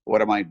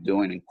 What am I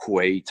doing in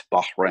Kuwait,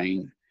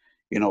 Bahrain?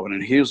 And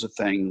then here's the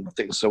thing.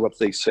 So what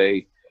they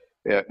say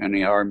in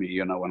the Army,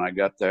 when I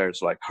got there,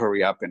 it's like,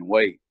 hurry up and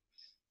wait.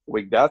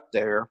 We got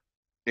there,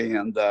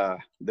 and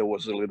there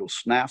was a little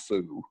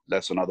snafu.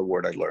 That's another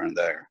word I learned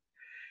there.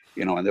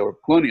 And there were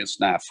plenty of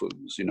snafus,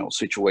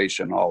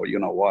 situation, all,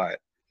 what.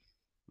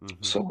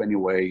 So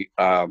anyway,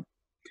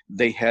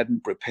 they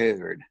hadn't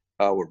prepared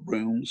our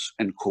rooms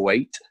in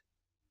Kuwait.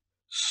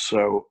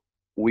 So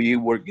we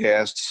were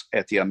guests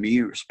at the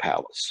Amir's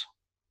Palace.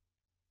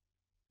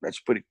 That's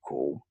pretty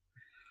cool.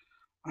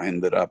 I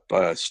ended up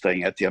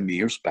staying at the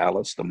Amir's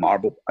Palace, a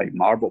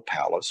marble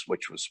palace,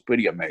 which was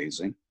pretty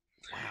amazing.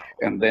 Wow.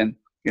 And then,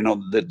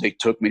 they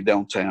took me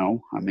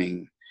downtown. I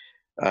mean,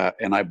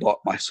 and I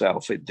bought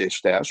myself a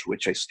dish dash,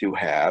 which I still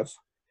have.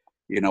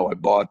 I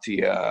bought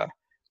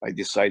I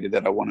decided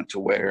that I wanted to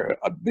wear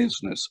a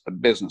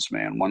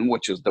businessman one,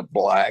 which is the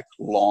black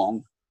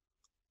long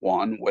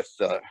one with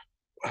the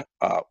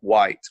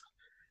white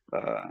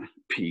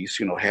piece,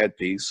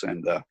 headpiece,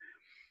 and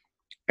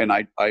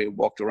I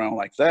walked around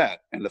like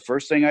that. And the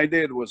first thing I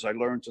did was I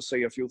learned to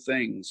say a few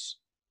things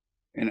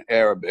in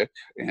Arabic,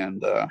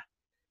 and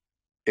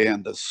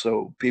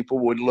so people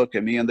would look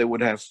at me and they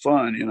would have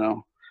fun,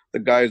 The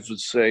guys would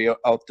say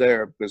out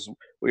there, because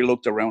we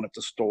looked around at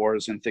the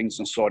stores and things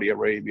in Saudi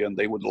Arabia, and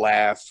they would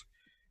laugh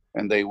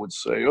and they would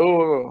say,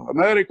 oh,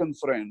 American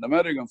friend. And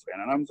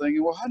I'm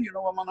thinking, well, how do you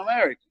know I'm an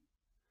American?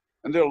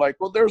 And they're like,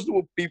 well, there's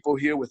no people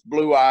here with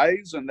blue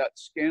eyes and that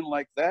skin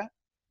like that.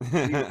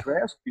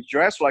 You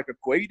dress like a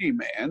Kuwaiti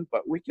man,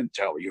 but we can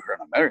tell you're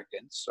an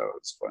American. So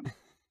it's funny.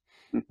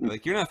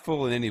 Like, you're not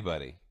fooling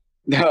anybody.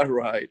 Yeah,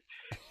 right.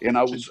 And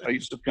I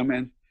used to come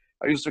in.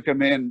 I used to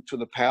come in to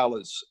the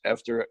palace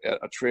after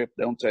a trip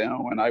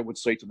downtown, and I would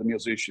say to the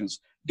musicians,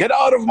 "Get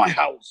out of my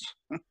house!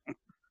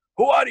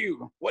 Who are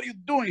you? What are you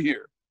doing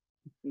here?"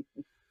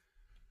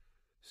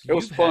 So It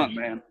was you've had, fun,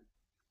 man.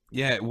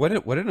 yeah, what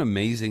an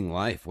amazing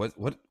life. What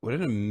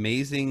an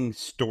amazing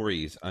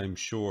stories I'm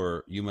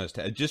sure you must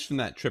have just from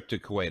that trip to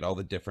Kuwait, all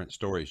the different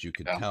stories you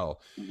could Yeah,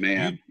 tell. You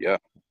man. Yeah.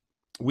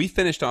 we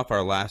finished off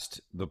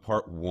the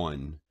part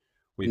one.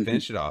 We Hmm.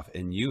 finished it off,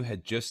 and you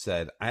had just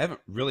said, I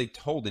haven't really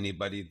told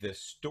anybody this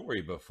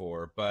story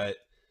before, but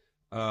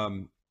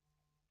um,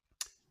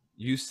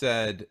 you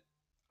said,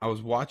 I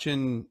was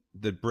watching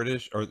the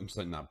British, or I'm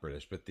sorry, not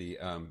British, but the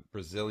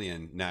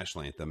Brazilian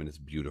national anthem, and it's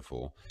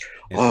beautiful.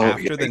 And Oh yeah.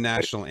 after the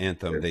national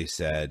anthem, Yeah. they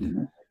said,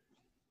 Mhm.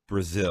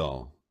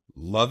 Brazil,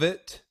 love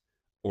it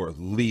or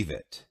leave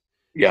it.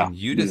 Yeah. And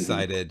you Mhm.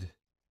 decided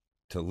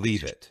to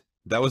leave it.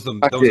 That was I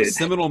a did.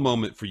 seminal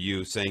moment for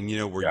you, saying,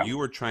 where Yeah. you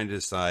were trying to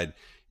decide,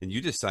 and you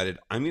decided,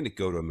 I'm going to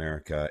go to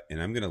America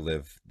and I'm going to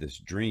live this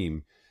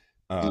dream.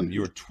 You Hmm.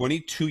 were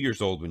 22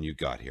 years old when you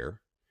got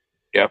here.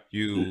 Yep.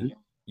 You Hmm.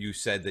 you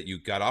said that you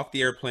got off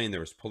the airplane, there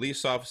was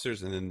police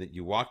officers, and then that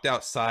you walked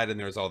outside and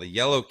there was all the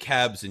yellow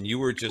cabs, and you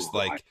were just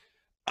Right. like,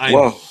 I'm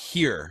Whoa.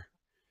 here.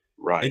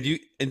 Right.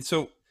 And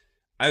so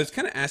I was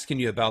kind of asking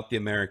you about the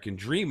American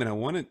dream, and I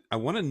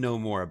want to know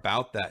more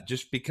about that,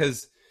 just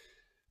because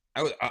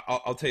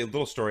I'll tell you a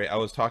little story. I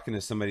was talking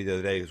to somebody the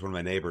other day who's one of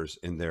my neighbors,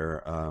 and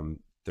they're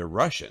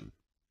Russian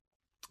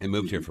and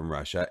moved here Hmm. from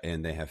Russia,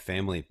 and they have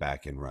family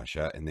back in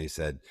Russia, and they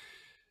said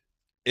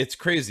it's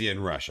crazy in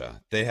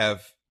Russia. They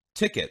have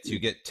tickets. You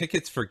get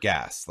tickets for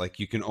gas. Like,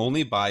 you can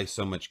only buy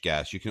so much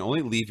gas. You can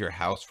only leave your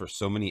house for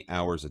so many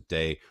hours a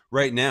day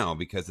right now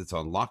because it's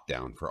on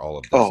lockdown for all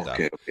of this Oh,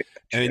 okay. stuff. Okay.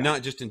 I mean, Yeah.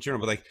 not just in general,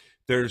 but like,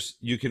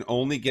 you can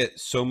only get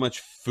so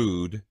much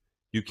food.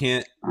 You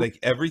can't, like,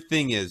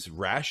 everything is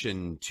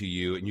rationed to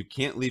you, and you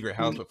can't leave your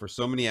house Mhm. but for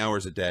so many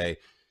hours a day.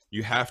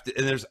 You have to,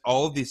 and there's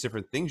all of these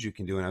different things you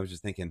can do. And I was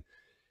just thinking,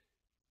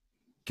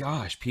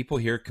 gosh, people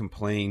here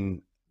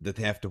complain that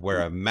they have to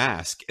wear a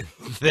mask.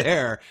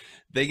 There,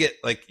 they get,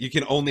 like, you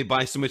can only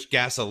buy so much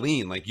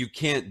gasoline. Like, you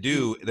can't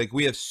do, like,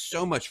 we have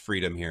so much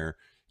freedom here.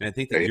 And I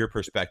think that Okay. your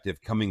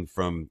perspective, coming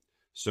from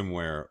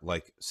somewhere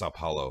like Sao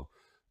Paulo,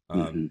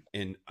 Hmm.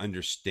 and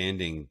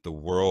understanding the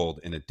world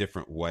in a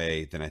different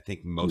way than I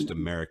think most Hmm.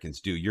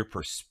 Americans do, your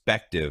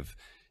perspective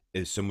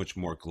is so much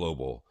more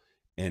global.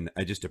 And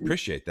I just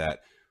appreciate that.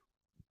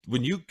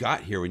 When you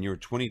got here, when you were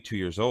 22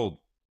 years old,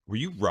 were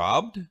you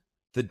robbed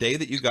the day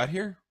that you got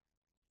here?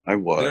 I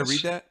Did I read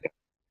was. that?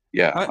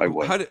 Yeah, How I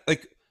was. how did,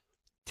 like,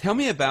 tell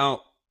me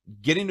about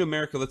getting to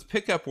America. Let's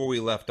pick up where we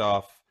left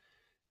off.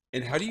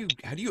 And how do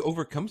you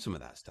overcome some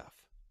of that stuff?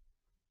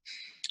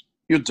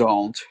 You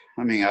don't.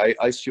 I mean,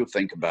 I still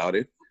think about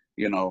it.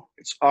 You know,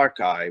 it's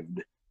archived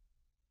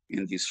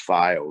in these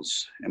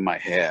files in my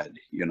head.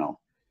 You know,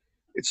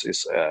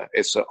 it's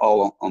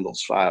all on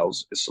those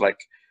files. It's like,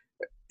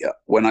 yeah,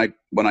 when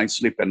I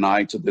sleep at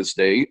night to this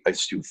day, I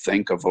still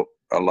think of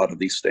a lot of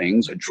these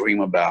things. I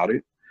dream about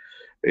it.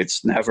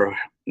 It's never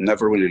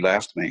really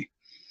left me.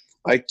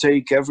 I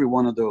take every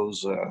one of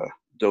those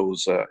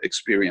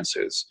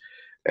experiences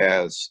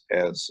as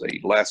a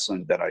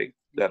lesson that I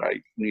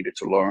needed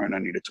to learn. I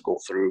needed to go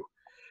through.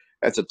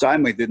 At the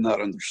time, I did not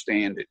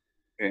understand it,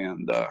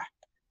 and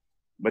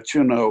but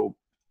you know,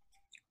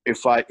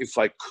 if I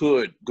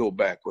could go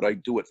back, would I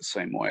do it the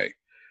same way?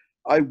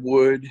 I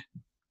would.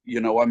 You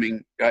know, I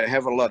mean, I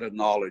have a lot of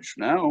knowledge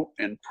now,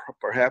 and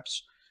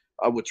perhaps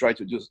I would try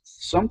to do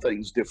some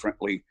things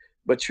differently.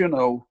 But you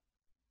know,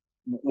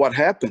 what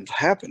happened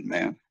happened,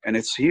 man, and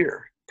it's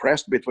here,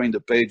 pressed between the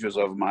pages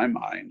of my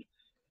mind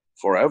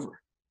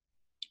forever.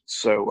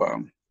 So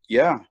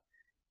yeah,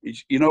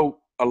 you know,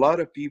 a lot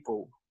of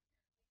people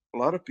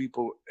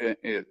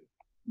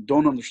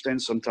don't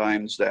understand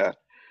sometimes that,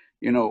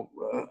 you know,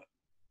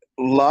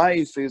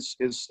 life is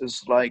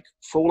like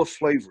full of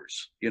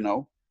flavors, you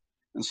know,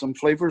 and some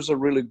flavors are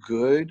really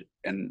good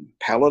and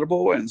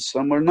palatable, and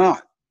some are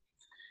not.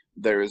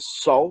 There is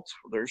salt,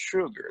 there's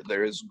sugar,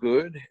 there is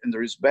good, and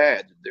there is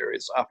bad. There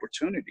is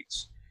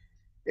opportunities,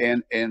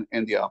 and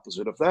the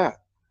opposite of that.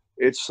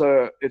 It's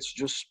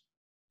just,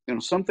 you know,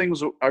 some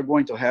things are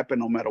going to happen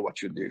no matter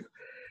what you do.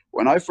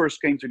 When I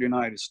first came to the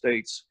United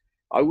States,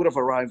 I would have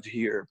arrived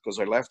here because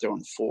I left there on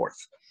the 4th.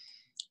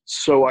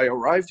 So I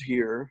arrived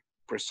here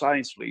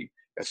precisely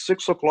at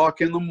 6 o'clock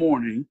in the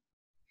morning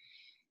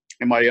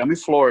in Miami,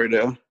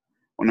 Florida,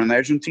 on an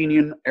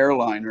Argentinian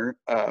airliner,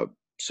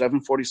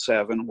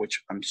 747,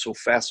 which I'm so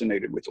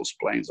fascinated with those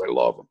planes. I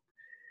love them.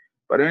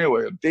 But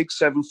anyway, a big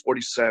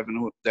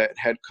 747 that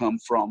had come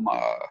from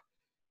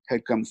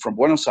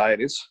Buenos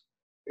Aires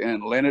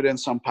and landed in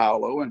Sao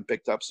Paulo and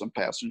picked up some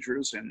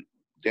passengers and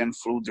then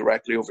flew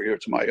directly over here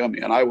to Miami.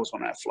 And I was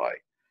on that flight.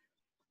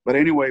 But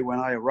anyway, when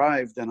I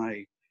arrived, and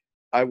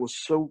I was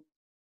so,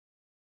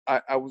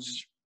 I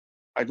was,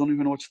 I don't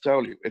even know what to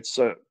tell you. It's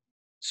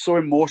so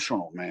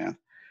emotional, man,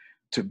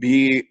 to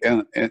be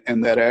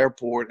in that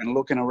airport and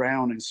looking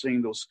around and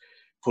seeing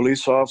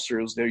police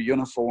officers, their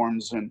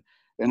uniforms, and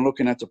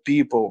looking at the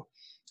people.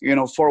 You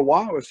know, for a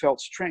while it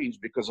felt strange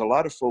because a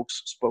lot of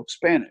folks spoke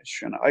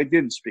Spanish, and I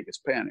didn't speak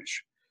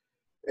Spanish.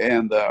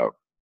 And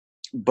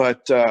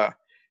but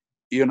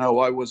you know,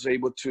 I was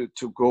able to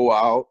go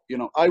out. You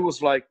know, I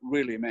was like,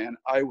 really, man,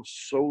 I was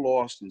so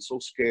lost and so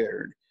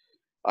scared.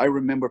 I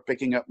remember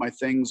picking up my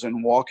things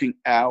and walking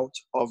out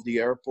of the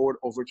airport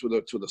over to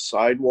the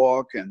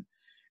sidewalk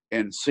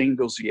and seeing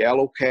those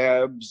yellow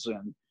cabs,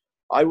 and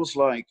I was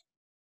like,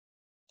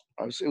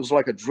 it was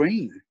like a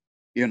dream,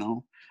 you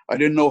know. I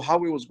didn't know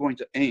how it was going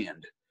to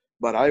end,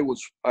 but I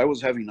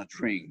was having a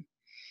dream.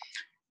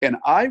 And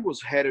I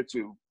was headed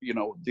to, you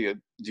know, the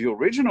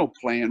original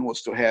plan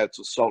was to head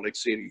to Salt Lake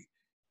City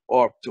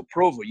or to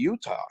Provo,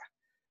 Utah,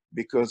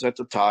 because at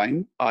the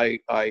time I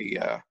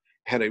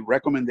had a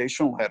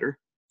recommendation letter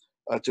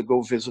to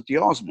go visit the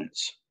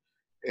Osmonds.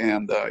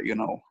 And, you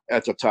know,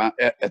 at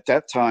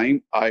that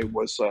time, I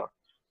was to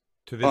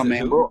visit a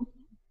member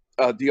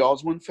of the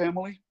Osmond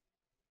family,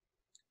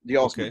 the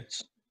Osmonds.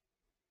 Okay.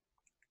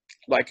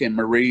 Like in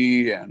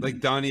Marie and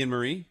like Donnie and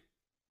Marie.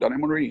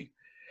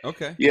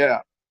 Okay. Yeah.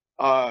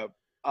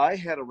 I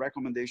had a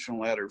recommendation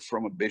letter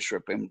from a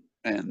bishop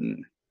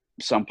in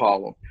São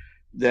Paulo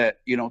that,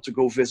 you know, to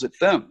go visit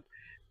them.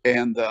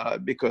 And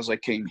because I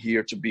came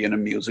here to be in a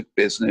music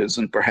business,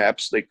 and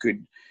perhaps they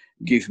could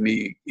give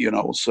me, you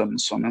know, some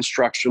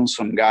instructions,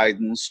 some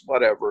guidance,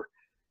 whatever.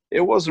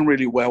 It wasn't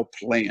really well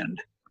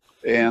planned.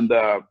 And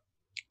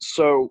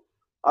so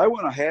I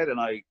went ahead and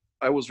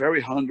I was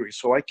very hungry.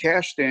 So I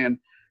cashed in.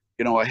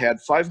 You know, I had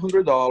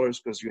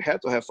 $500 because you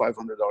had to have $500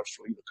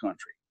 to leave the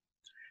country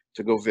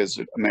to go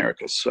visit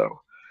America. So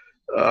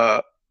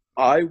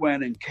I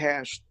went and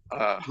cashed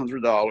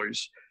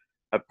 $100.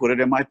 I put it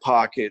in my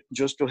pocket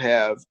just to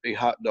have a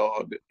hot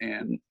dog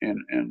and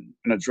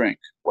a drink,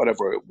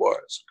 whatever it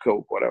was,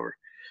 Coke, whatever.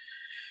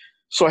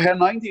 So I had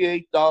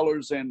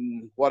 $98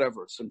 and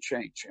whatever, some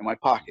change in my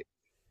pocket.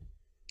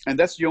 And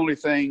that's the only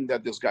thing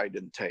that this guy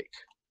didn't take.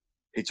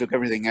 He took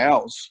everything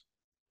else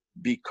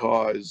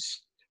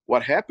because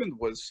what happened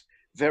was,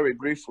 very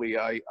briefly,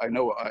 I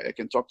know I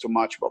can talk too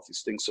much about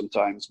these things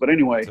sometimes, but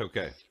anyway,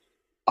 okay.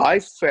 I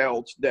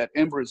felt that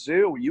in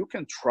Brazil, you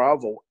can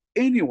travel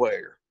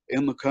anywhere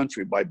in the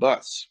country by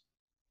bus.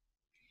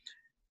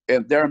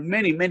 And there are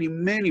many, many,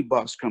 many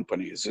bus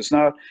companies. It's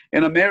not,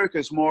 in America,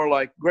 it's more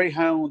like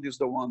Greyhound is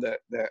the one that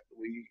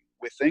we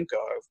think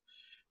of.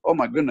 Oh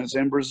my goodness,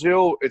 in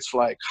Brazil, it's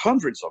like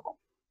hundreds of them.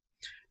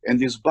 And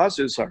these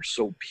buses are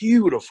so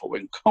beautiful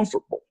and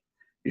comfortable,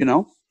 you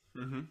know?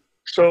 Mm-hmm.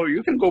 So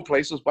you can go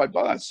places by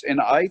bus.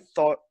 And I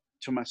thought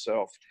to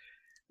myself,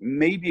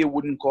 maybe it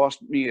wouldn't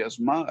cost me as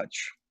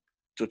much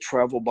to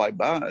travel by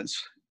bus,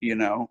 you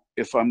know,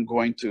 if I'm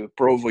going to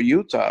Provo,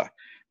 Utah.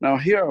 Now,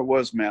 here I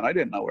was, man, I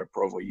didn't know where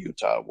Provo,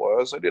 Utah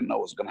was. I didn't know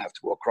I was going to have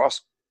to go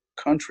across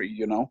country,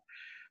 you know,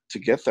 to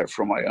get there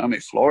from Miami,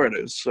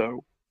 Florida.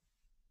 So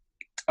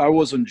I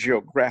wasn't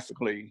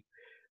geographically,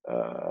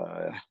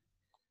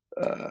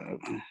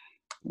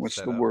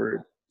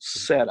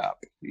 set up.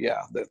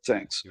 Yeah,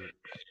 thanks.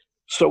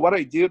 So what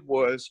I did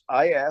was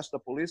I asked the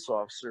police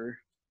officer,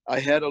 I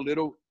had a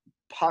little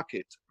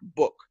pocket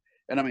book.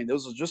 And I mean,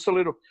 this was just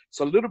it's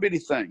a little bitty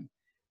thing.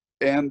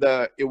 And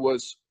it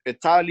was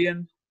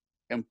Italian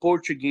and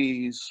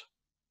Portuguese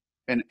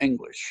and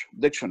English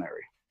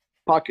dictionary,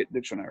 pocket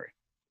dictionary.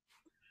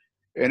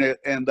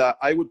 And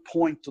I would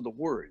point to the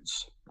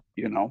words,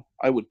 you know,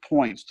 I would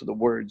point to the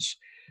words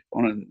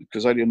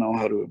because I didn't know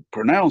how to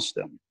pronounce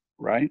them,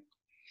 right?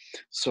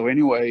 So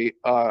anyway,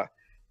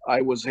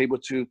 I was able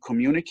to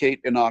communicate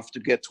enough to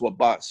get to a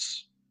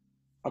bus,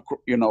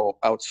 you know,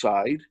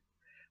 outside.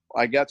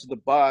 I got to the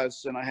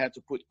bus and I had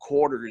to put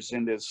quarters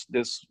in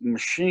this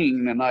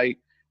machine, and I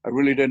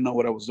really didn't know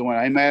what I was doing.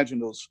 I imagine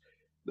those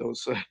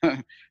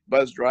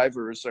bus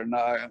drivers are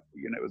not,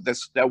 you know,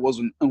 that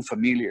wasn't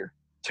unfamiliar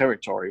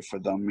territory for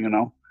them, you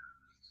know.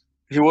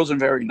 He wasn't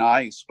very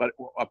nice, but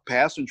a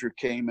passenger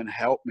came and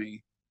helped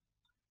me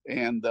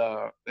and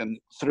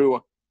threw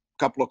a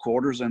couple of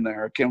quarters in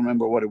there. I can't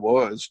remember what it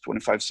was,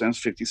 25 cents,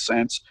 50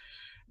 cents.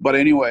 But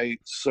anyway,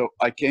 so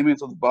I came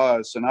into the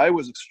bus and I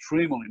was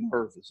extremely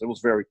nervous. It was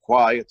very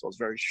quiet. I was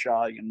very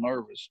shy and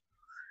nervous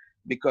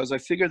because I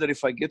figured that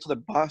if I get to the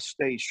bus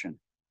station,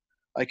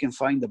 I can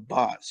find the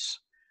bus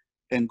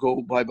and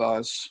go by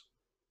bus,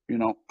 you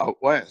know, out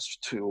west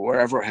to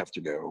wherever I have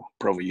to go,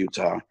 Provo,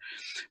 Utah.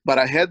 But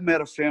I had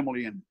met a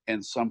family in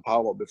São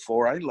Paulo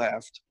before I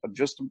left,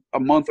 just a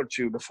month or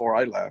two before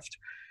I left,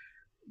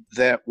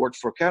 that worked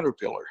for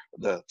Caterpillar,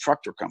 the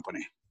tractor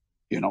company,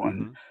 you know,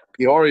 and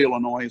Peoria,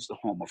 Illinois is the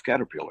home of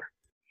Caterpillar.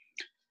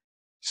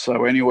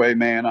 So anyway,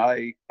 man,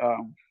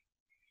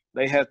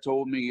 they had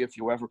told me, if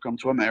you ever come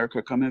to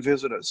America, come and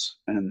visit us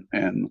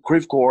in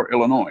Creve Coeur,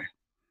 Illinois.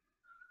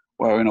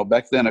 Well, you know,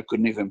 back then I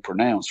couldn't even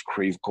pronounce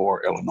Creve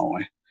Coeur,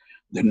 Illinois.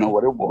 Didn't know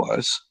what it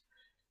was.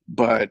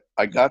 But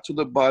I got to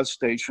the bus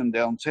station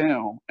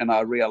downtown and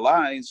I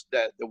realized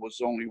that there was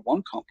only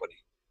one company.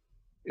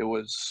 It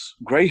was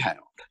Greyhound,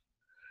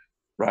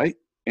 right?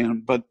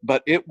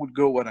 but it would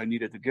go what I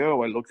needed to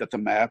go. I looked at the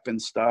map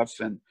and stuff,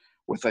 and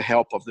with the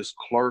help of this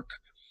clerk,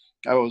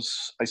 I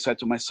said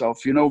to myself,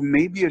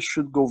 maybe I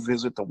should go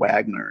visit the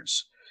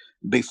Wagners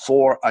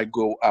before I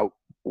go out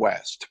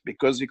west,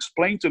 because he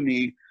explained to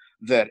me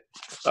that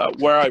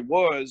where I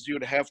was,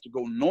 you'd have to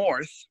go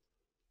north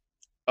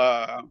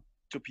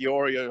to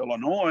Peoria,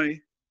 Illinois.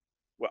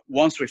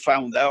 Once we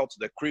found out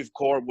that Creve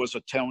Coeur was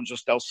a town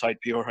just outside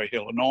Peoria,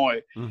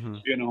 Illinois,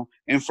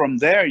 and from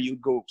there you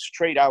go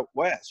straight out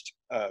west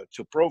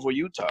to Provo,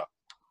 Utah.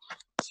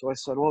 So I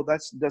said, well,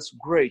 that's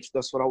great.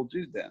 That's what I'll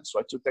do then. So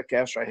I took the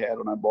cash I had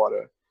and I bought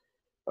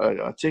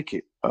a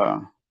ticket,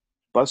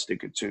 bus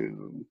ticket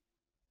to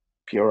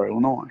Peoria,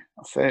 Illinois,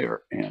 a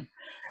fair. And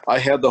I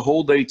had the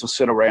whole day to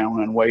sit around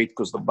and wait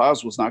because the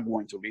bus was not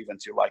going to leave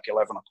until like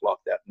 11 o'clock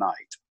that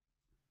night.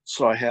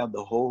 So I had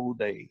the whole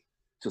day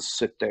to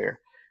sit there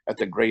at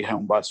the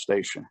Greyhound bus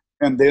station.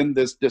 And then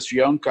this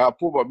young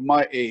couple of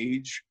my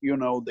age,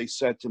 they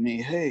said to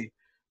me, hey,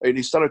 and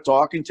he started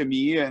talking to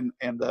me, and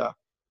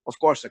of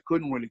course I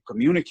couldn't really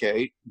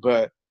communicate,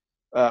 but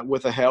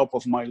with the help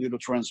of my little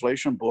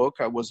translation book,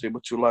 I was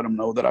able to let them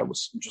know that I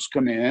was just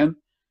come in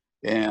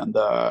and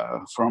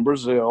from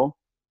Brazil,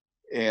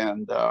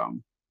 and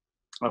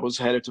I was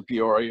headed to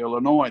Peoria,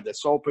 Illinois.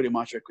 That's all pretty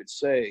much I could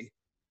say.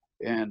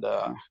 And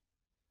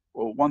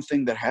well, one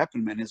thing that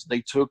happened, man, is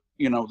they took,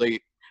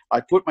 I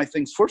put my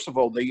things, first of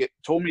all, they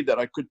told me that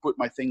I could put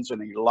my things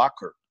in a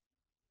locker.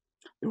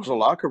 There was a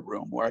locker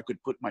room where I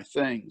could put my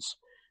things,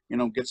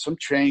 get some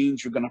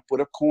change. You're going to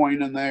put a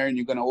coin in there and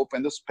you're going to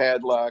open this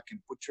padlock and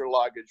put your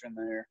luggage in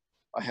there.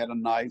 I had a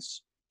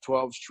nice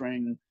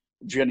 12-string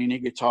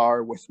Giannini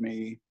guitar with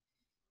me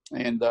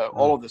and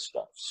all of this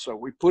stuff. So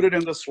we put it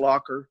in this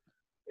locker,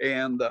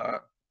 and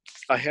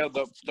I had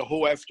the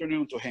whole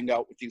afternoon to hang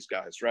out with these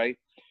guys, right?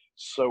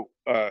 So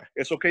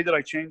it's okay that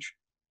I change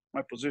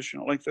my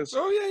position like this?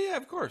 Oh, yeah,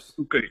 of course.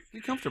 Okay. Be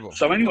comfortable.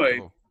 So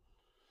anyway,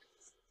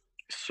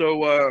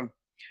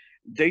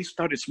 they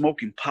started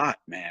smoking pot,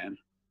 man,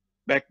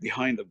 back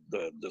behind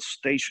the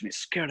station. It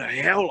scared the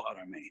hell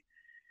out of me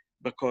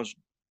because,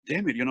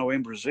 damn it,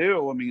 in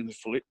Brazil,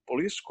 the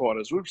police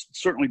quarters, we'd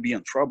certainly be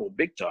in trouble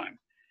big time.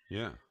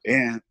 Yeah.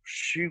 And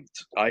shoot,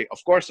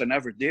 of course I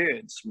never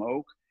did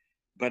smoke,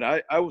 but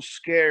I was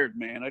scared,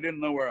 man. I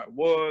didn't know where I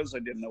was. I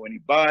didn't know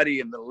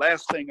anybody. And the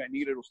last thing I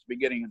needed was to be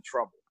getting in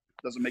trouble.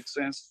 Does it make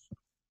sense?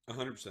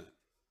 100%.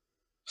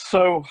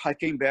 So I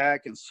came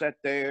back and sat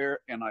there,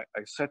 and I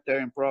sat there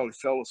and probably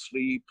fell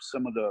asleep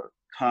some of the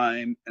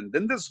time. And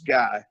then this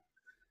guy,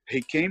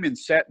 he came and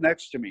sat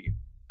next to me,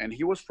 and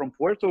he was from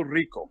Puerto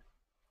Rico.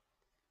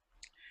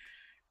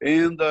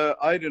 And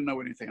I didn't know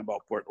anything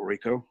about Puerto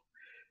Rico,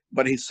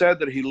 but he said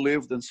that he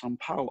lived in São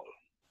Paulo.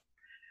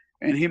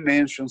 And he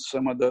mentioned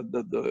some of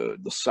the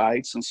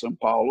sites in São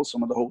Paulo,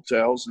 some of the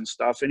hotels and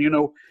stuff. And,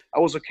 I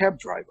was a cab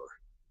driver.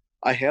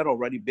 I had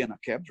already been a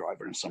cab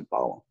driver in São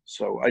Paulo,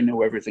 so I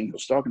knew everything he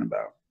was talking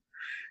about.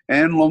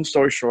 And long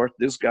story short,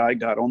 this guy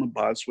got on the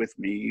bus with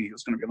me. He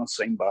was going to be on the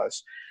same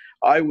bus.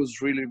 I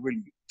was really,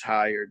 really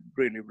tired,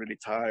 really, really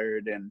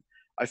tired, and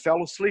I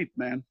fell asleep,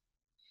 man.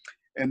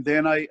 And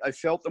then I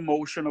felt the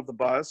motion of the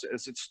bus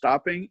as it's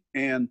stopping,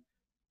 and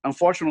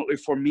unfortunately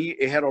for me,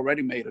 it had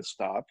already made a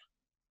stop,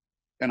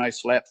 and I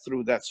slept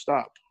through that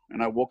stop,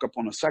 and I woke up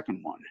on a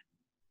second one.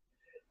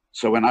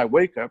 So when I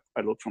wake up,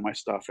 I look for my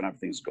stuff, and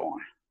everything's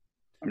gone.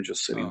 I'm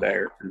just sitting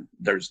there, and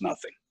there's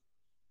nothing.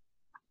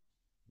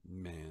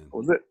 Man. That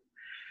was it.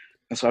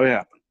 That's how it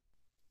happened.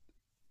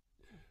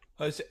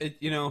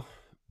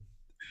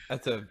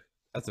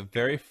 That's a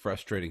very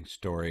frustrating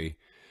story.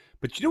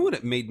 But you know what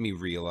it made me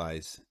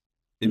realize?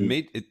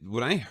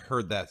 When I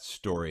heard that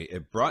story,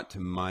 it brought to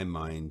my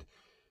mind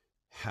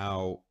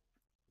how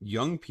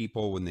young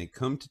people, when they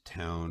come to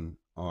town,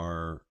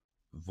 are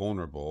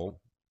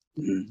vulnerable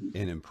and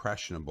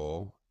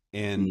impressionable,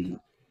 and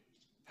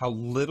how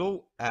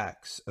little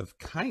acts of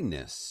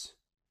kindness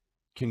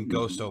can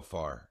go so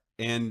far.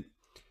 And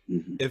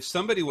if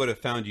somebody would have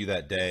found you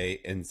that day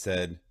and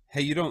said,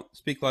 hey, you don't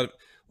speak a lot of,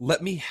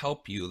 let me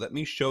help you. Let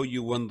me show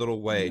you one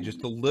little way.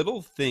 Just the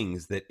little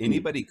things that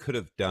anybody could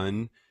have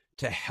done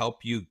to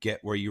help you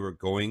get where you were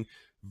going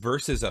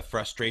versus a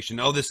frustration.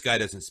 Oh, this guy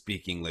doesn't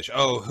speak English.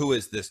 Oh, who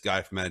is this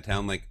guy from out of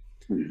town? Like,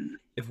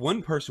 if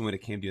one person would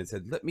have came to you and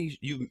said,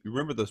 you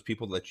remember those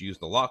people that you use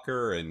the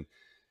locker? And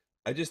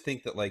I just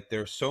think that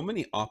there are so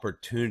many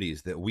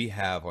opportunities that we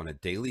have on a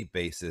daily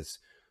basis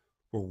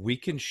where we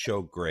can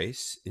show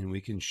grace and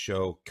we can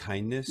show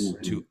kindness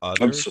to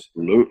others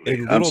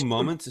in little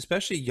moments,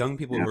 especially young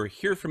people who are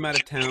here from out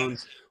of town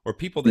or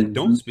people that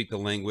don't speak the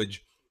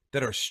language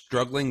that are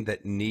struggling,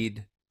 that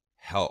need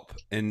help.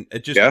 And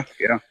it just,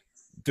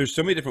 there's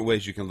so many different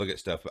ways you can look at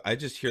stuff. But I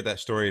just hear that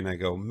story and I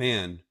go,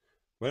 man,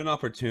 what an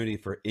opportunity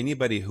for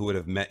anybody who would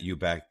have met you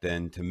back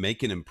then to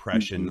make an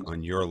impression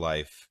on your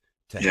life,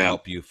 to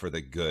help you for the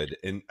good.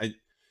 And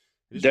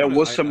there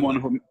was someone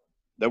who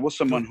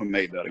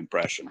made that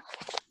impression,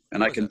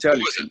 and I can tell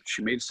you,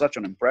 she made such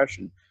an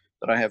impression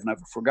that I have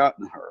never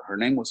forgotten her. Her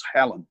name was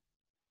Helen.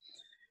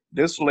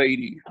 This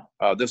lady,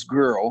 this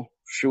girl,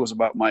 She was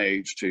about my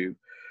age too,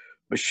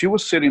 but she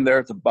was sitting there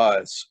at the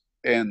bus,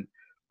 and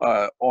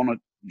on a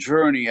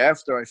journey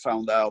after I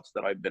found out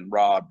that I'd been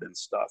robbed and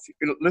stuff.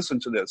 Listen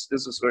to this.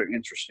 This is very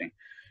interesting,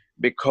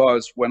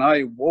 because when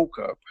I woke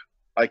up,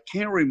 I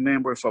can't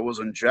remember if I was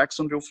in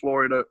Jacksonville,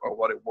 Florida, or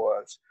what it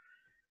was.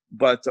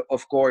 But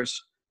of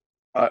course,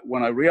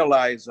 when I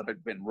realized that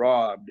I'd been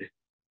robbed,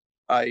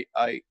 I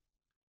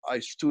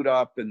stood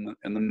up in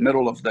the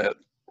middle of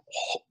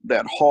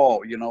that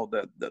hall, you know,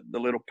 the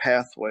little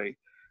pathway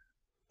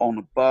on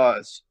the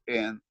bus,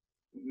 and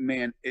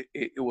man,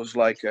 it was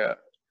like a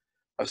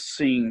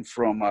scene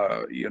from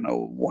you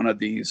know, one of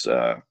these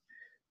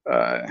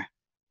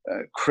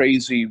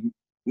crazy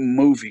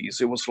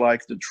movies. It was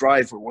like the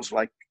driver was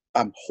like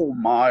a whole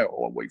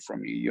mile away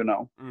from me, you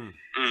know.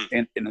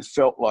 And it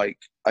felt like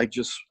I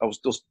was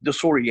just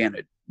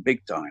disoriented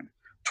big time.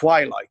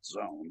 Twilight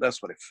Zone,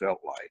 that's what it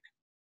felt like.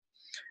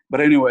 But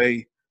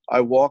anyway,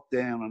 I walked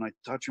down and I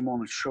touched him on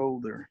the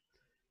shoulder,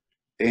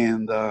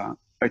 and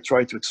I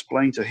tried to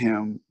explain to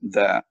him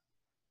that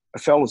I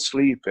fell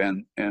asleep,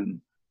 and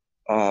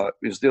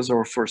is this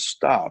our first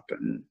stop?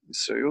 And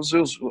so it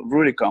was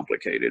really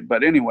complicated.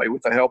 But anyway,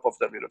 with the help of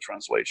the little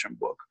translation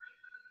book.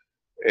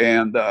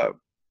 And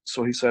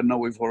so he said, no,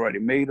 we've already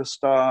made a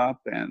stop.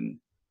 And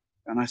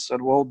I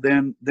said, well,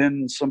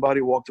 then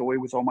somebody walked away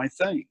with all my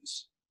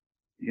things,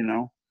 you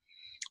know.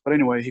 But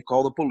anyway, he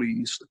called the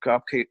police. The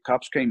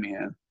cops came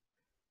in,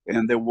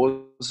 and there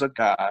was a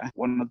guy,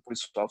 one of the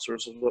police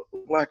officers, a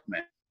black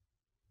man.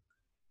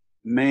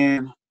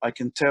 Man, I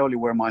can tell you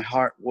where my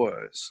heart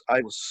was.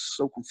 I was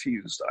so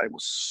confused. I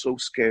was so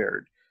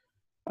scared.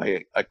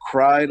 I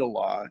cried a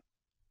lot,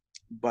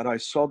 but I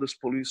saw this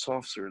police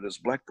officer, this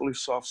black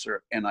police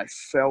officer, and I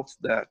felt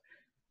that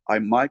I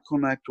might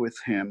connect with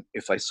him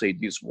if I say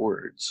these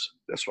words.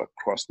 That's what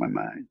crossed my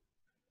mind.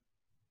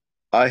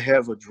 I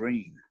have a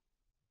dream.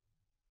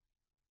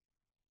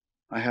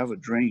 I have a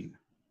dream.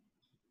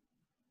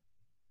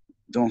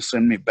 Don't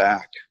send me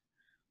back.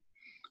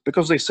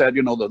 Because they said,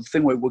 you know, the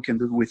thing we can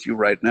do with you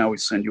right now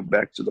is send you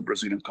back to the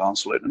Brazilian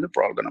consulate, and they're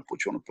probably going to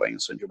put you on a plane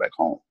and send you back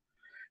home.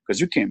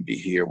 Because you can't be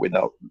here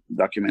without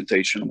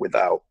documentation,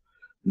 without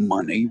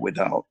money,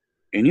 without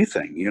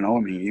anything, you know?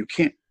 I mean, you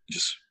can't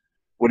just,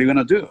 what are you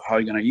going to do? How are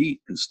you going to eat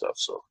and stuff?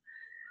 So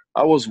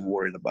I wasn't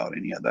worried about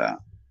any of that.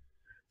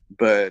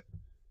 But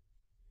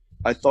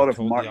I thought of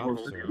Martin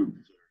Luther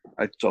King.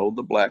 I told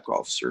the black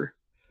officer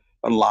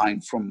a line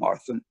from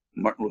Martin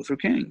Luther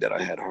King that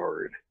I had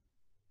heard.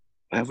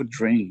 I have a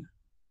dream.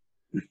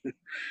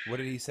 What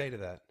did he say to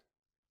that?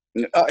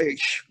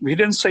 He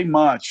didn't say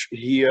much.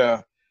 He,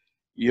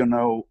 you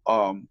know,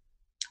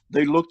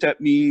 they looked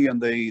at me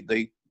and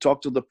they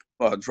talked to the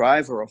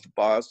driver of the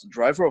bus. The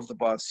driver of the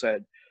bus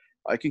said,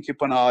 I can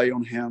keep an eye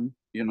on him,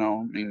 you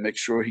know, and make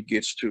sure he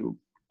gets to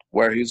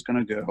where he's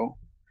going to go.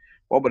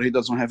 Well, but he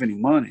doesn't have any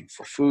money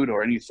for food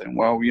or anything.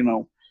 Well, you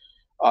know,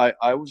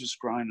 I was just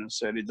crying and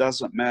said, it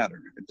doesn't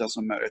matter. It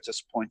doesn't matter. At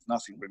this point,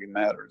 nothing really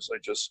matters.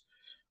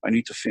 I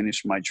need to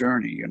finish my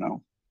journey, you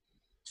know.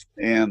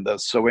 And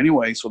so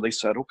anyway, so they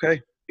said,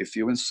 okay, if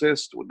you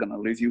insist, we're going to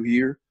leave you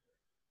here.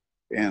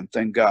 And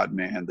thank God,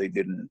 man, they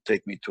didn't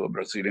take me to a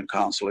Brazilian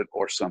consulate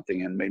or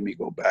something and made me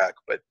go back.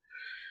 But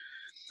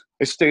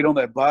I stayed on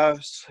that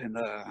bus and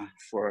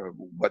for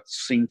what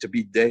seemed to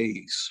be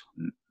days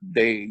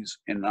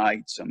and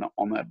nights, and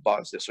on that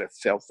bus, I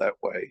felt that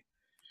way.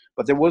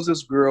 But there was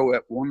this girl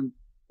at one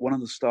of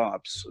the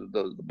stops,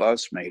 the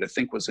bus mate, I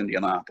think was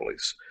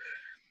Indianapolis.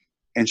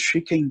 And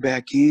she came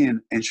back in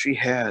and she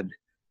had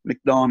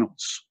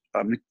McDonald's,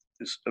 a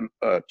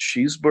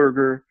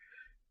cheeseburger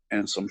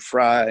and some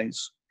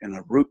fries and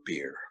a root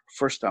beer.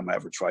 First time I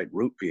ever tried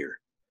root beer,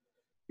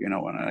 you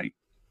know, and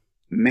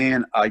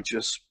I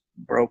just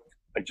broke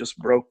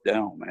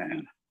down,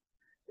 man.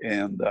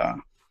 And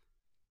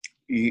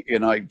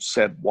I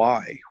said,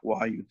 why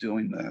are you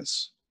doing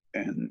this?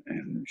 And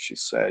she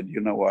said,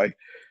 you know,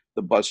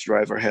 the bus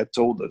driver had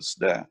told us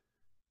that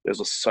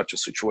there's such a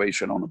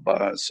situation on the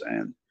bus,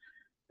 and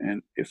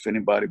if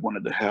anybody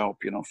wanted to help,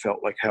 you know,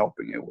 felt like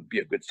helping, it would be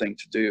a good thing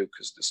to do,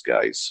 because this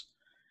guy's,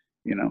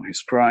 you know,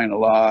 he's crying a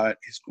lot,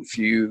 he's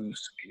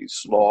confused,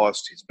 he's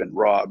lost, he's been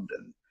robbed.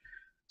 And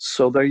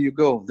so there you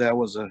go. That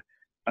was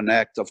an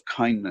act of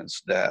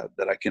kindness that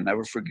I can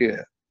never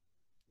forget.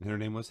 And her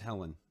name was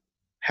Helen.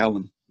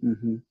 Helen.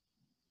 Mm-hmm.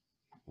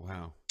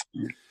 Wow.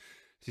 Yeah.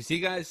 So you see,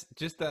 guys,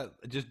 just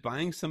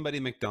buying somebody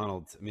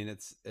McDonald's, I mean,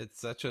 it's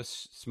such a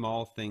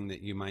small thing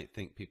that you might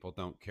think people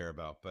don't care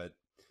about, but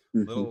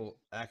little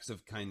acts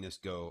of kindness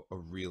go a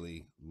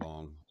really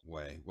long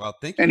way. Well,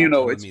 thank you. And you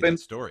know, that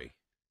story.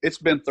 It's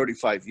been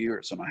 35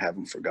 years and I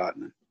haven't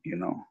forgotten it, you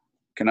know,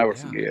 can never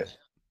forget.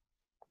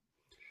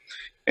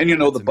 And you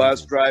know, that's the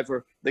bus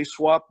driver, they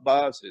swapped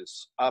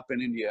buses up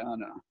in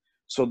Indiana.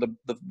 So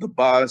the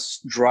bus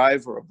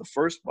driver of the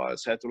first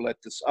bus had to let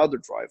this other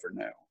driver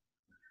know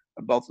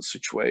about the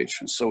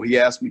situation. So he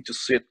asked me to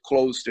sit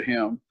close to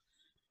him,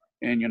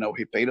 and, you know,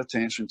 he paid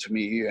attention to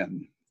me,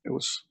 and it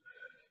was,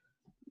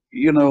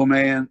 you know,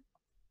 man,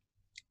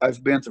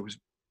 I've been through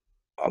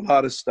a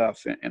lot of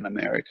stuff in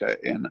America.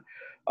 And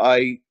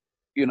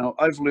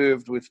I've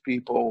lived with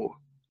people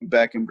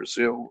back in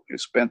Brazil. I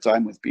spent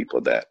time with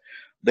people that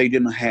they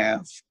didn't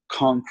have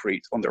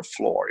concrete on their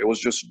floor. It was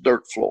just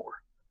dirt floor.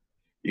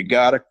 You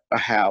got a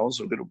house,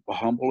 a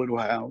humble little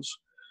house,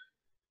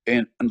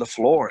 and the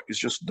floor is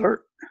just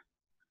dirt.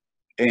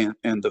 And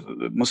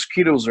the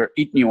mosquitoes are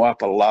eating you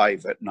up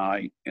alive at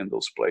night in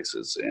those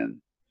places.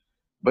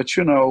 But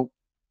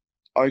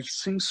I've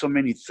seen so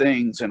many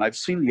things, and I've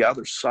seen the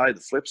other side,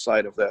 the flip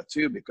side of that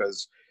too,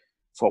 because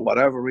for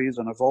whatever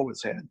reason, I've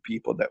always had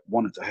people that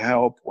wanted to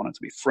help, wanted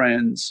to be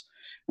friends,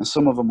 and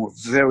some of them were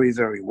very,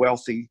 very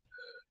wealthy.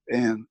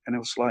 And it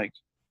was like,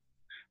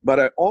 but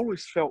I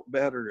always felt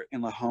better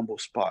in the humble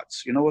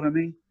spots. You know what I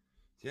mean?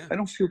 Yeah. I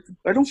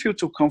don't feel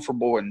too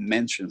comfortable in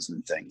mentions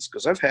and things,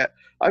 because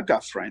I've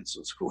got friends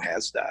who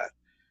has that,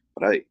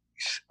 but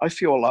I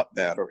feel a lot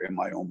better in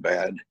my own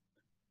bed.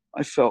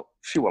 I feel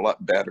a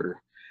lot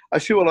better. I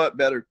feel a lot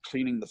better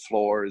cleaning the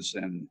floors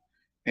and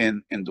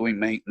doing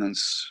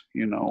maintenance,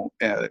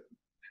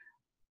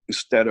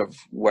 instead of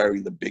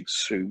wearing the big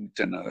suit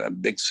and a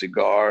big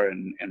cigar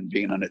and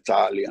being an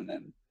Italian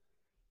and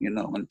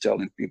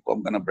telling people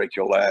I'm going to break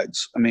your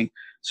legs. I mean,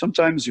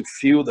 sometimes you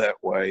feel that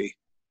way,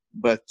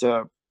 but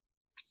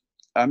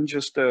I'm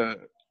just, and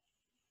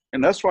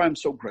that's why I'm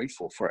so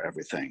grateful for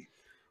everything.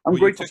 I'm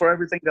grateful for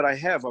everything that I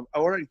have. I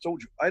already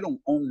told you, I don't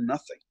own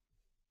nothing.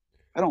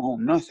 I don't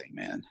own nothing,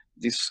 man.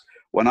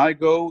 When I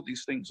go,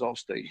 these things all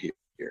stay here.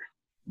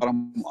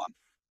 Bottom line.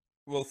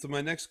 Well, so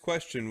my next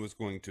question was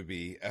going to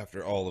be,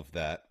 after all of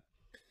that,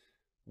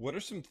 what are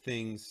some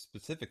things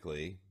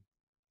specifically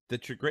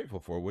that you're grateful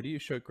for? What do you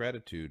show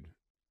gratitude?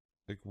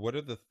 Like, what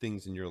are the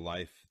things in your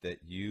life that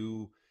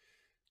you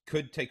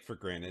could take for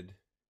granted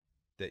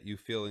that you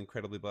feel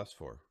incredibly blessed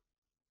for?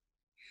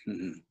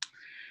 Mm-hmm.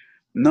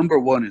 Number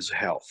one is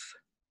health.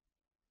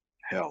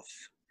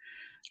 Health.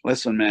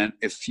 Listen, man,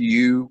 if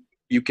you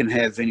can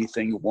have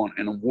anything you want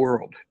in the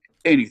world,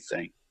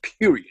 anything,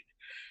 period.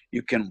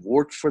 You can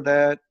work for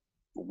that,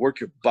 work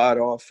your butt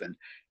off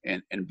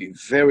and be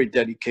very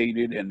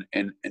dedicated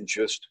and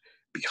just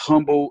be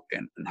humble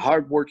and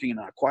hardworking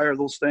and acquire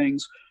those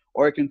things,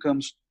 or it can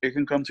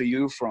come to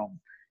you from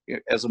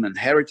as an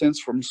inheritance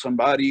from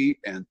somebody,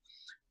 and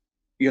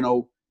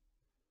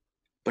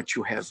but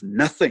you have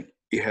nothing.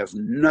 You have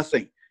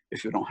nothing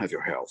if you don't have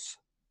your health.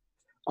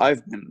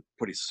 I've been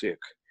pretty sick.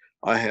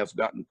 I have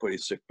gotten pretty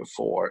sick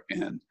before,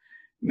 and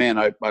man,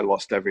 I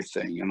lost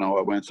everything.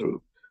 I went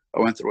through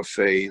a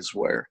phase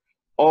where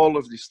all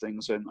of these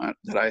things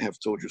that I have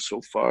told you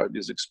so far,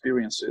 these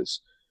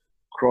experiences,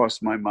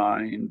 crossed my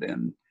mind,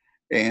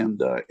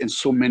 and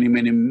so many,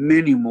 many,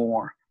 many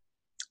more.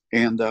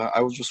 And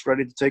I was just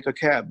ready to take a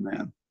cab,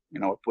 man.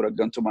 I put a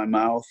gun to my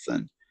mouth,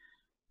 and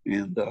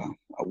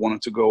I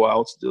wanted to go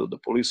out the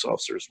police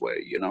officer's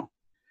way,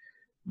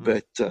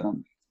 but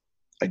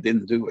I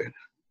didn't do it.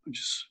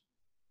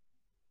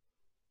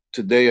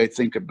 Today I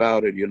think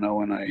about it,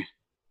 and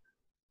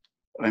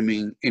I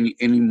mean,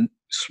 any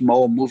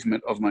small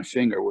movement of my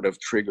finger would have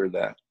triggered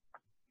that.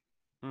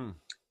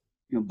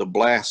 The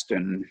blast,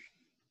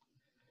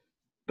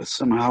 but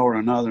somehow or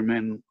another,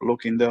 man,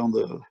 looking down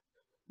the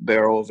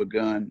barrel of a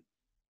gun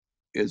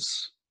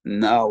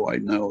now I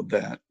know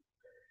that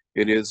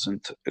that's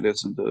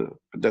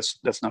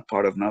not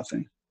part of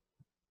nothing.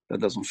 That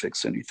doesn't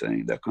fix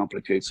anything. That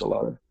complicates a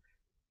lot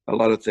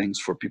of things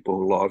for people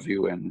who love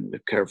you and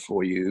care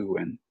for you,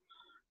 and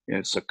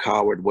it's a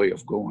coward way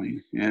of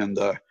going. And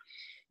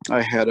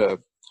I had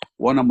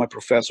one of my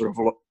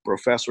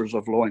professors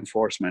of law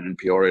enforcement in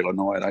Peoria,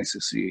 Illinois, at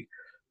ICC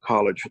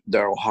College,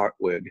 Daryl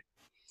Hartwig.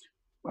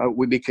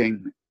 We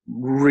became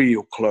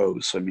real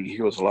close. I mean,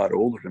 he was a lot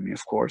older than me,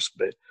 of course,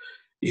 but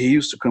he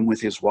used to come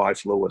with his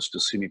wife Lois to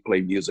see me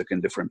play music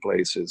in different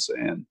places,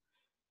 and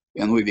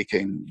we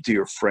became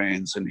dear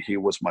friends. And he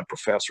was my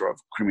professor of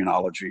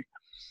criminology.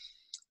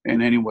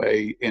 And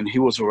anyway, and he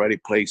was already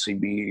placing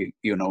me,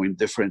 in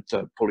different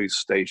police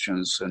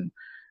stations and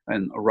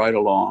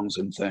ride-alongs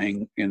and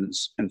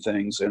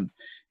things. And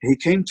he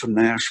came to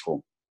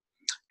Nashville,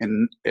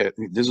 and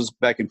this is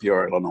back in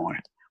Peoria, Illinois.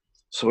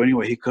 So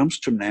anyway, he comes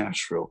to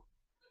Nashville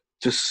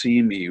to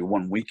see me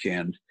one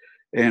weekend,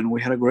 and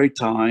we had a great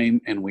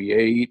time, and we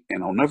ate,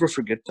 and I'll never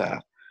forget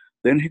that.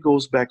 Then he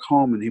goes back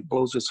home and he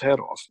blows his head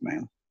off,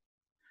 man.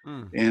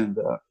 And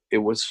it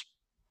was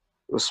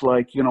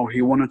like,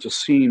 he wanted to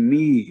see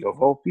me,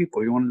 of all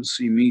people. He wanted to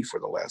see me for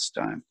the last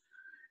time.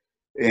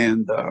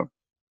 And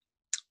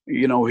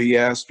he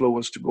asked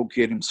Lois to go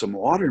get him some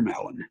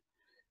watermelon.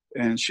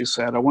 And she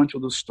said, I went to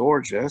the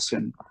store, Jess,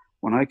 and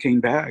when I came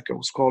back, I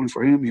was calling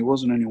for him. He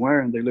wasn't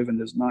anywhere, and they live in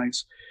this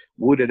nice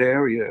wooded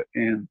area.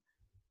 And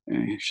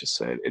she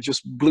said, it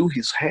just blew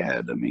his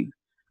head. I mean,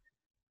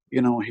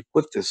 he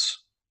put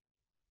this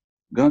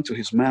gun to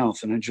his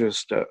mouth, and it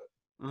just,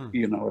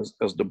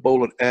 as the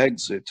bullet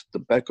exits the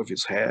back of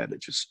his head,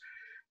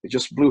 it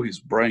just blew his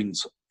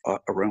brains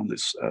around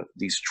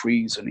these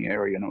trees in the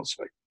area. And I was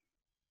like,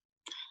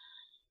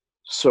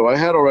 so I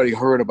had already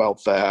heard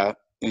about that,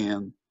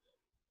 and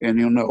And,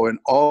 you know, and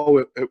all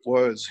it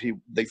was,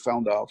 they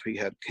found out he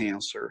had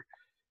cancer.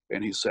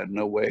 And he said,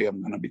 no way,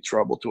 I'm going to be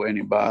trouble to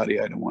anybody.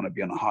 I don't want to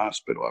be in a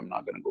hospital. I'm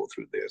not going to go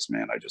through this,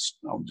 man.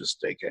 I'll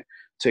just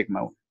take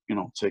my, you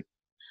know, take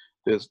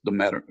the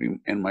matter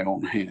in my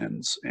own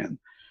hands.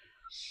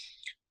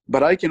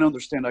 But I can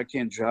understand, I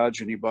can't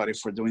judge anybody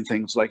for doing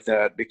things like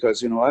that,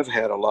 because, you know, I've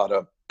had a lot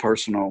of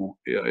personal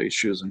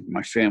issues in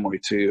my family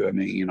too. I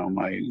mean, you know,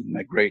 my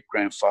great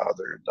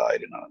grandfather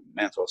died in a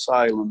mental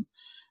asylum.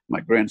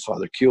 My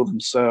grandfather killed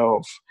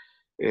himself.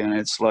 And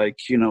it's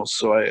like, you know,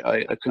 so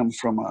I come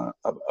from a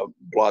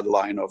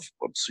bloodline of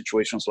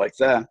situations like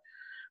that.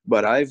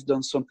 But I've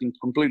done something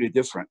completely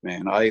different,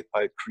 man. I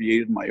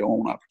created my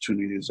own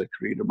opportunities. I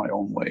created my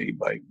own way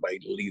by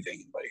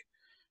leaving, by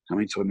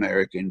coming to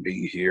America and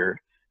being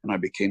here. And I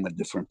became a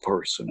different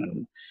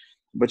person.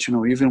 But, you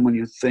know, even when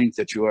you think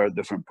that you are a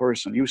different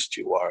person, you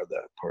still are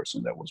that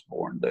person that was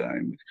born there.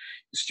 And you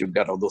still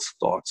got all those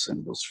thoughts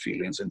and those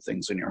feelings and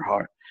things in your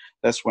heart.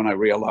 That's when I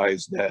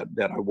realized that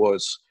I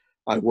was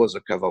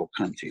a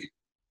Cavalcanti.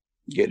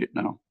 Get it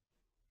now?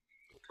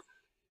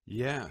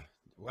 Yeah.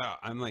 Wow.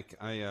 I'm a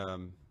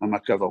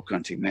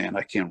Cavalcanti, man.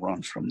 I can't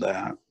run from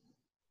that.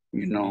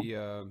 You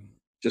know,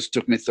 just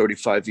took me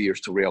 35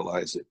 years to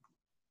realize it.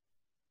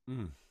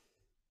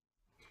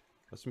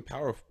 That's some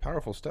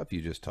powerful stuff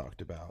you just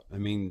talked about. I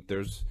mean,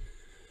 there's,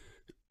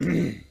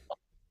 I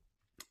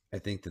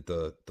think that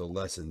the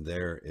lesson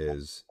there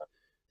is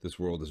this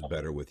world is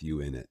better with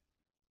you in it.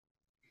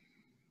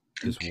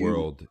 This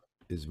world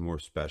is more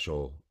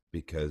special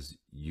because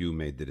you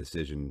made the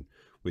decision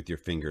with your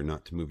finger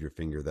not to move your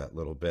finger that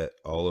little bit.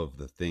 All of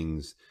the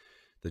things,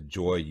 the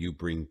joy you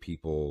bring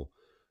people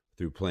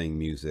through playing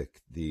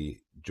music, the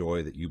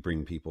joy that you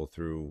bring people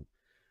through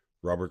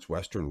Robert's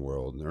Western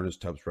World and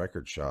Ernest Tubbs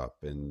Record Shop.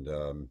 And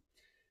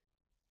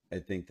I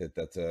think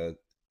that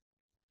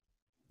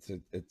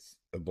it's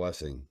a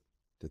blessing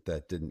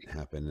that didn't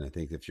happen. And I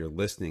think if you're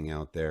listening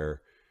out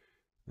there,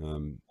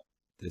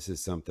 this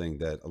is something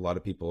that a lot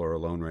of people are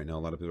alone right now.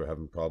 A lot of people are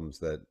having problems.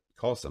 That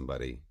call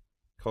somebody.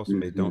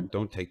 Mm-hmm.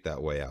 Don't take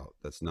that way out.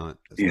 That's not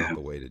the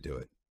way to do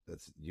it.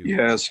 That's you.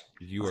 Yes.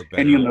 You are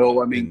better, and, you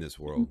know, I mean, in this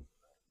world.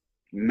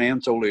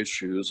 Mental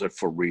issues are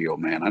for real,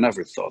 man. I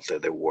never thought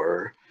that they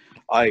were.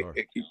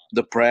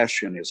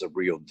 Depression is a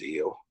real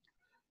deal.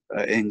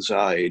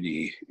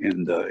 Anxiety,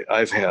 and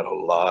I've had a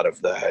lot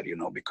of that, you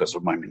know, because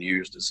of my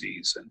Meniere's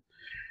disease.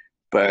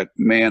 But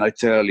man, I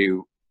tell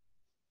you,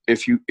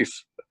 if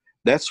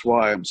that's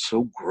why I'm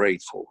so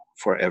grateful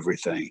for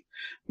everything,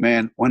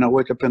 man. When I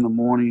wake up in the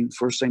morning,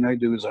 first thing I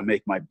do is I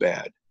make my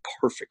bed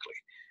perfectly.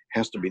 It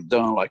has to be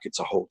done like it's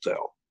a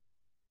hotel.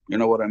 You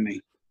know what I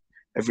mean?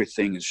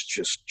 Everything is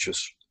just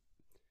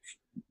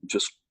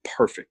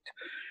perfect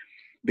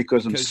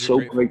because I'm so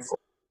grateful.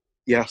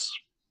 Yes,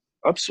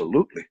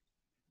 absolutely.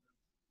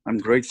 I'm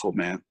grateful,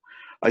 man.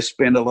 I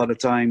spend a lot of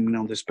time, you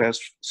know, this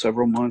past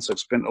several months, I've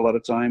spent a lot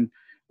of time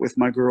with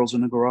my girls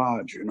in the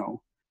garage, you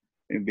know,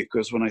 and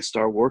because when I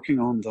start working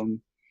on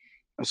them,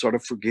 I sort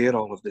of forget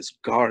all of this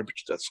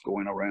garbage that's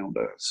going around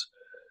us,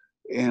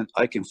 and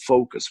I can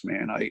focus,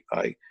 man. I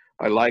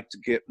like to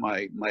get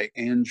my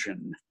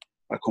engine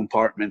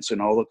compartments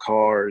in all the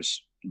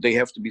cars. They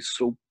have to be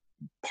so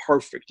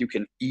perfect. You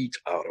can eat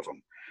out of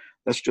them.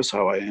 That's just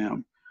how I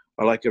am.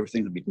 I like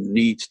everything to be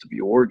neat, to be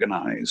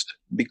organized,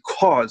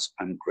 because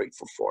I'm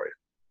grateful for it.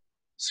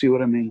 See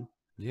what I mean?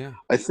 Yeah.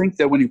 I think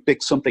that when you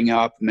pick something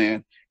up,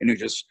 man, and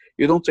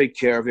you don't take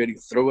care of it, you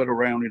throw it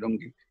around, you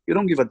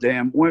don't give a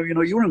damn. Well, you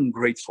know, you're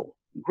ungrateful.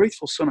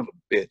 Grateful son of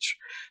a bitch.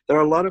 There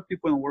are a lot of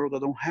people in the world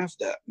that don't have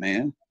that,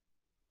 man.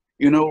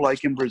 You know,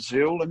 like in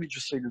Brazil, let me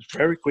just say this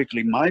very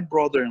quickly. My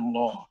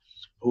brother-in-law,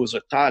 who is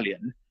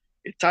Italian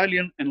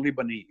and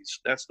Lebanese,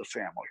 that's the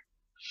family,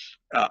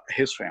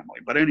 his family.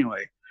 But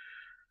anyway,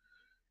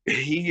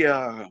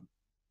 I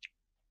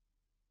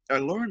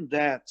learned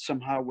that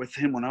somehow with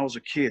him when I was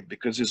a kid,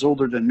 because he's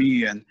older than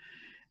me, and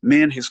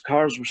man, his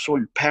cars were so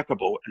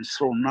impeccable and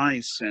so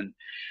nice,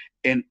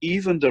 and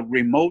even the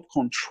remote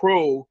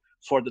control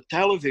for the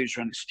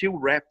television is still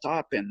wrapped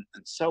up in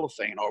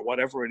cellophane or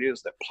whatever it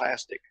is, that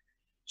plastic,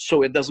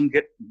 so it doesn't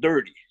get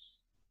dirty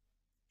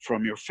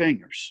from your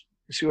fingers.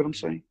 You see what I'm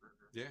saying?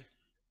 Yeah.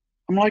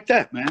 I'm like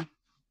that, man.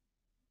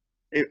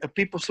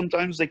 People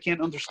sometimes they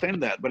can't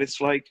understand that, but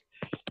it's like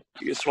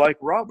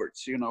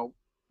Robert's, you know.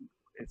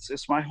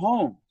 It's my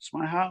home. It's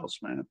my house,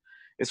 man.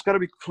 It's got to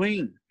be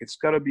clean. It's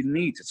got to be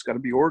neat. It's got to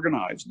be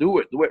organized. Do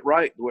it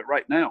right. Do it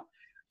right now.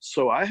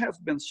 So I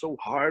have been so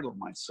hard on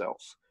myself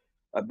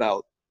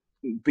about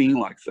being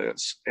like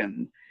this,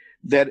 and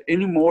that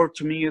anymore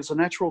to me is a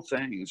natural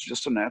thing. It's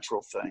just a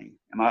natural thing,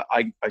 and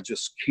I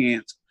just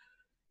can't.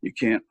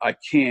 I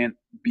can't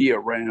be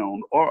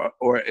around,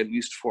 or at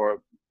least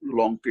for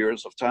long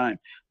periods of time,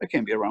 I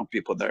can't be around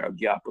people that are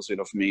the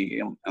opposite of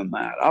me, and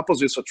that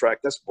opposites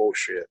attract. That's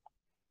bullshit.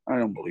 I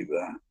don't believe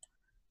that.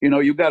 You know,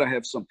 you got to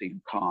have something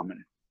in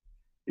common.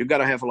 You got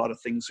to have a lot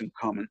of things in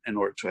common in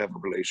order to have a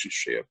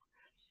relationship.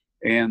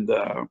 And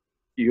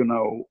you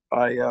know,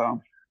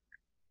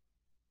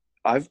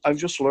 I've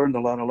just learned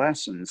a lot of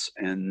lessons,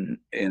 and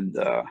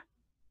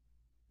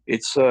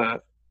it's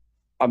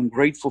I'm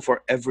grateful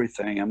for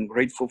everything. I'm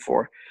grateful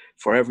for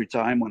every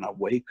time when I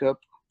wake up.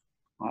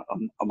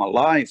 I'm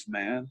alive,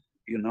 man.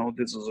 You know,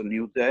 this is a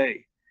new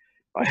day.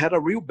 I had a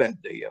real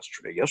bad day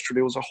yesterday.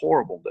 Yesterday was a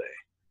horrible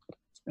day.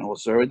 And I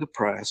was very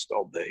depressed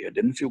all day. I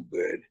didn't feel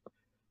good.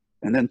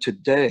 And then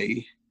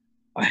today,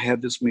 I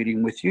had this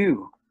meeting with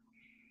you.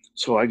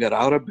 So I got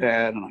out of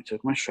bed and I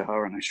took my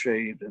shower and I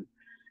shaved.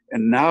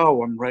 And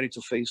now I'm ready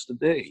to face the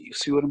day. You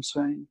see what I'm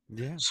saying?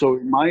 Yeah. So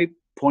in my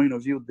point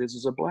of view, this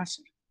is a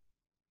blessing.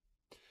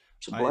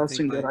 It's a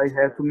blessing that I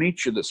had to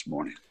meet you this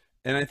morning.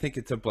 And I think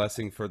it's a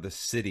blessing for the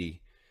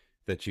city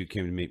that you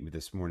came to meet me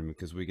this morning,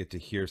 because we get to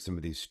hear some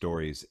of these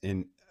stories.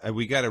 And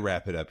we got to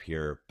wrap it up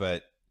here,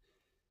 but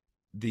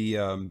the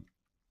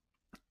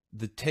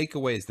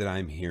takeaways that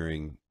I'm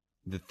hearing,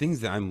 the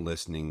things that I'm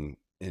listening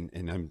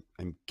and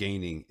I'm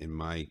gaining in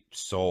my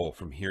soul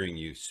from hearing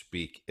you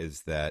speak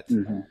is that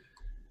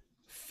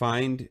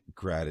find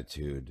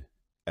gratitude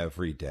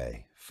every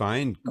day.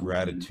 Find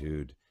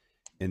gratitude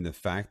in the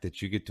fact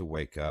that you get to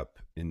wake up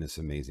in this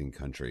amazing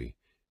country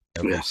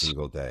every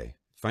single day.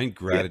 Find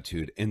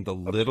gratitude in the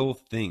little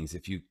things.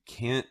 If you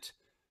can't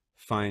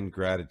find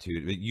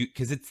gratitude,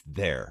 because it's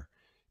there.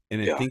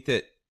 And I think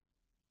that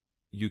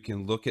you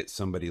can look at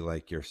somebody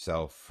like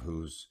yourself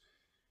who's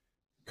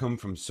come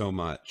from so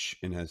much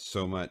and has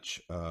so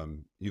much,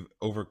 you've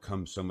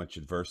overcome so much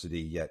adversity,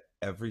 yet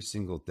every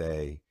single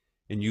day,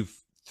 and you've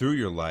through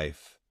your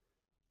life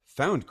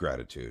found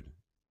gratitude.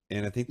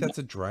 And I think that's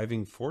a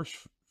driving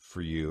force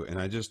for you. And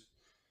I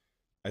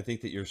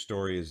think that your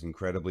story is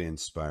incredibly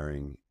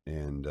inspiring.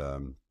 And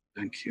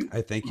thank you.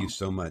 I thank you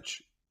so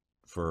much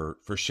for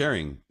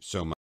sharing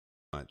so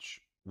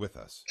much with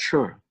us.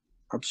 Sure.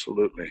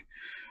 Absolutely.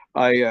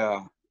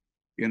 I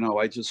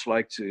just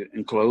like to,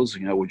 in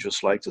closing, I would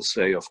just like to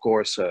say, of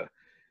course,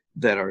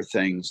 there are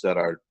things that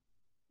are,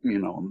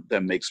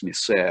 that makes me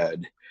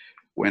sad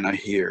when I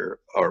hear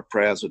our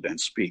president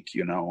speak.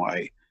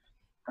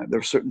 There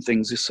are certain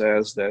things he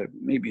says that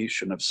maybe he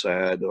shouldn't have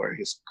said, or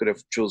he could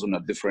have chosen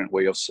a different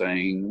way of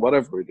saying,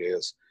 whatever it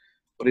is.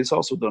 But he's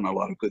also done a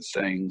lot of good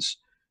things.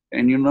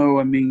 And,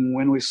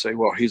 when we say,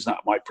 well, he's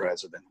not my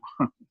president,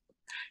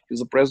 he's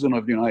the president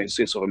of the United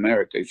States of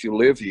America. If you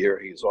live here,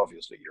 he's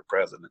obviously your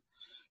president.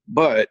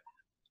 But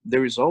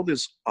there is all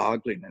this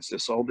ugliness,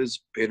 there's all this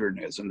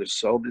bitterness, and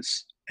there's all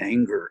this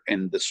anger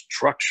and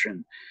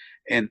destruction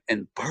and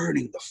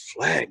burning the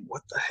flag.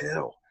 What the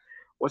hell?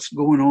 What's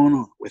going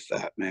on with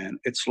that, man?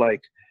 It's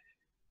like,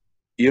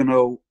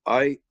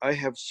 I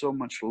have so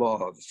much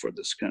love for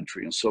this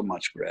country and so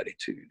much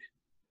gratitude.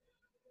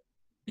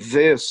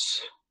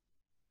 This,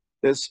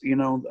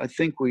 I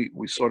think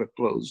we sort of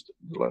closed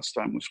the last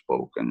time we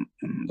spoke, and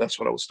that's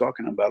what I was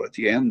talking about at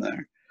the end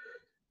there,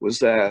 was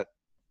that,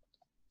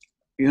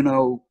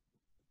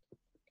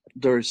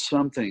 there's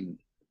something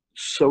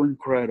so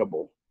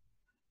incredible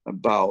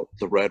about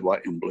the red,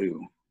 white, and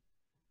blue.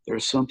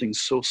 There's something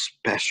so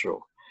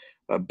special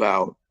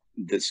about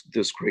this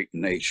great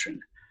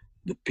nation,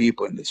 the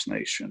people in this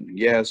nation.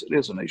 Yes, it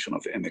is a nation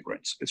of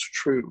immigrants. It's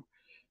true.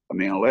 I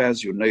mean,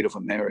 unless you're Native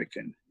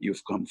American,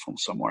 you've come from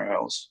somewhere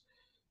else.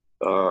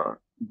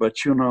 But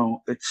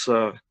it's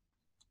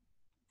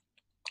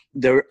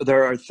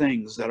there are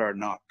things that are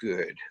not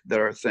good.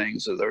 There are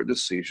things that are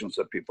decisions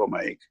that people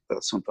make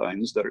that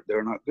sometimes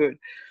they're not good.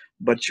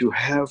 But you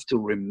have to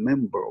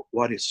remember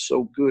what is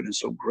so good and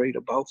so great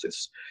about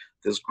this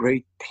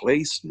great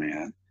place,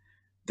 man.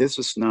 This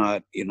is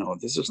not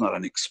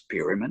an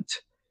experiment.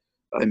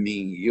 I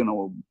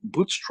mean,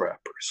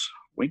 bootstrappers.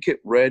 We get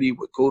ready,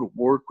 we go to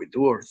work, we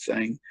do our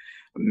thing.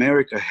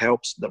 America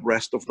helps the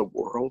rest of the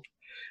world,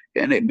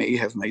 and it may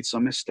have made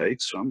some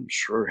mistakes. I'm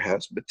sure it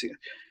has, but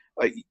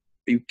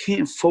you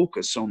can't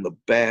focus on the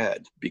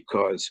bad,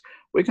 because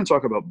we can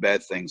talk about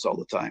bad things all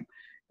the time.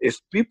 If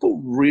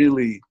people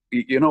really,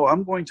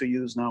 I'm going to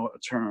use now a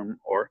term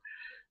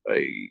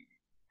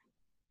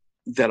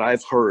that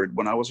I've heard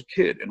when I was a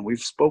kid, and we've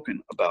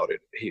spoken about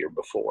it here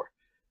before.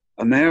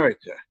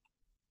 America,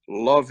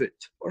 love it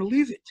or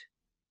leave it.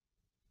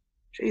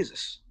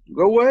 Jesus,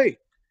 go away.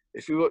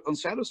 If you're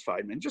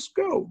unsatisfied, man, just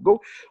go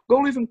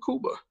live in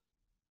Cuba.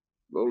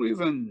 Go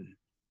live in,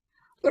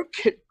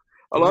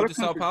 a lot of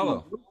Sao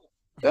Paulo.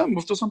 Yeah,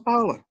 move to São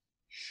Paulo.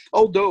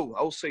 Although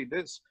I'll say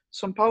this,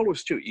 São Paulo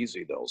is too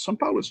easy though. São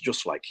Paulo is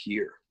just like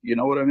here. You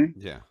know what I mean?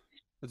 Yeah,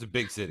 it's a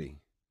big city.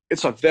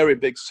 It's a very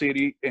big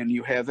city, and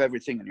you have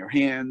everything in your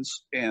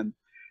hands.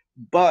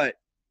 But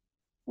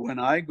when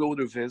I go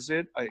to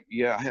visit, I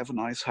have a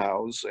nice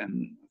house,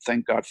 and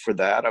thank God for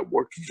that. I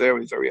worked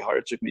very, very hard.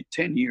 It took me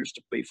 10 years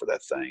to pay for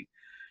that thing.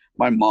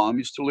 My mom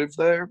used to live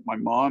there. My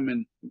mom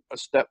and a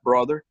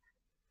stepbrother,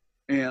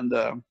 and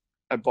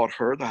I bought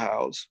her the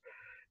house.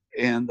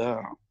 And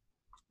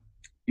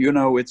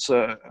it's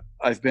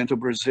I've been to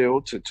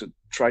Brazil to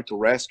try to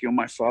rescue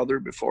my father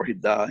before he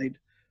died,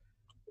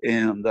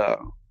 and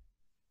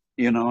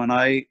and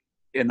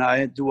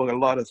I do a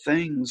lot of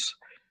things.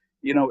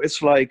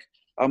 It's like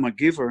I'm a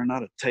giver,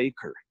 not a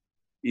taker.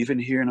 even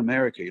here in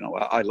America.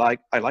 I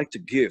like to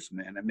give,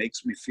 man. It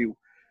makes me feel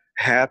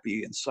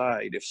happy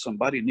inside. If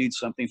somebody needs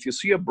something, if you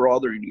see a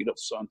brother in need of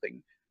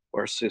something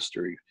or a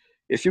sister,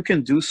 if you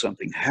can do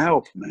something,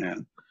 help,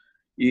 man.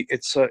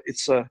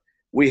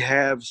 We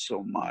have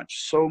so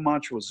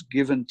much was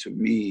given to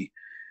me,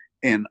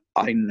 and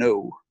I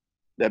know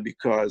that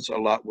because a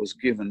lot was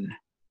given,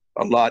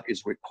 a lot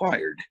is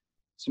required.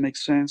 Does it make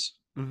sense?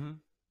 Mm-hmm.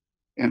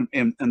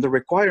 And the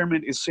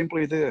requirement is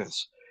simply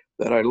this,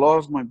 that I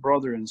love my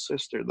brother and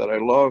sister, that I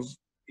love,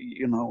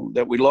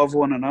 that we love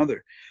one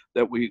another,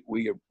 that we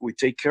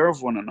take care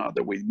of one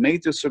another. We may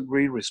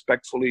disagree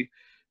respectfully,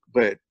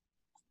 but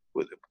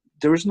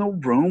there is no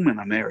room in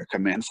America,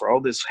 man, for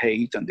all this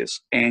hate and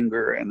this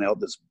anger and all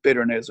this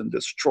bitterness and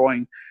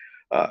destroying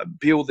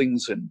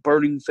buildings and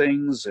burning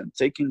things and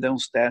taking down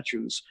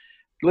statues.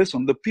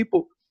 Listen, the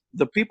people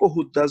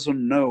who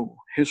doesn't know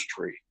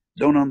history,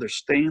 don't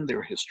understand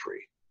their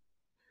history,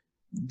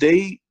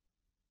 they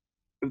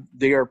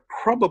are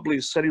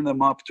probably setting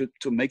them up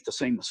to make the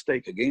same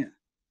mistake again.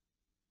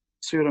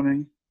 See what I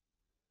mean?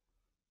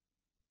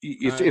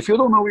 If you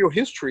don't know your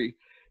history,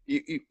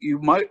 it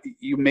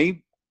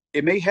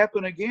may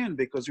happen again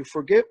because you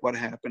forget what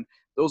happened,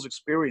 those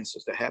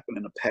experiences that happened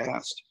in the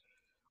past.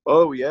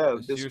 Oh yeah,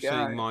 so you're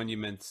saying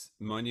monuments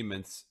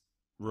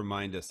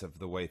remind us of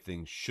the way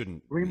things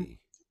shouldn't be.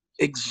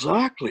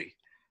 Exactly.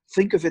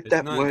 Think of it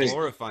that way. It's not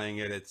glorifying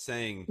it. It's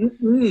saying.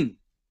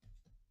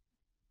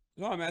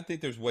 No, I mean, I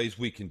think there's ways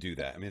we can do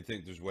that. I mean, I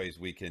think there's ways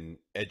we can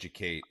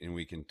educate and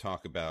we can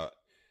talk about.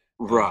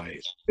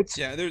 Right. I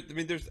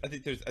think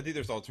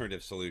there's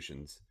alternative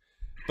solutions.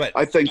 But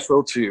I think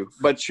so too.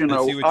 But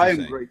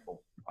I'm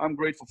grateful. I'm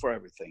grateful for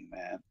everything,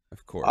 man.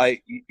 Of course.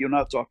 You're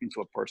not talking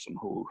to a person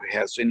who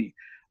has any.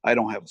 I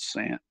don't have a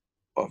cent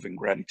of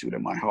ingratitude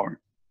in my heart.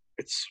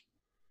 This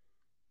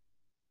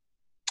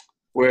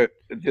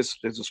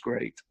is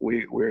great.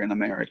 We're in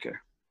America.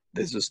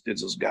 This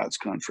is God's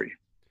country.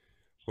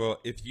 Well,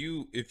 if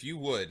you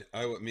would,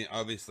 I mean,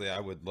 obviously, I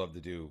would love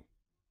to do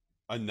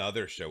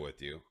another show with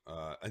you.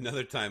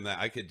 Another time that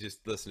I could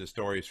just listen to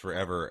stories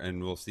forever,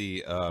 and we'll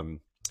see.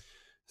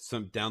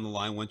 Some down the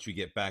line, once you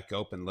get back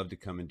open, love to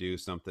come and do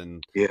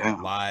something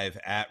live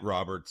at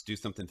Roberts, do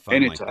something fun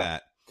Anytime. like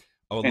that.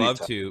 I would love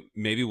to.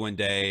 Maybe one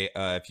day,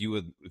 if you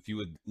would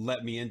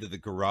let me into the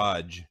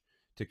garage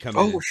to come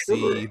in and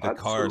see the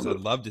cars. I'd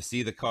love to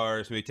see the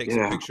cars. Maybe take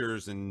some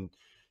pictures and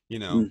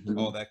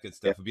all that good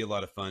stuff. It'd be a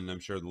lot of fun.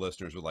 I'm sure the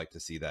listeners would like to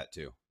see that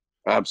too.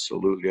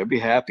 Absolutely, I'd be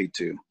happy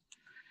to.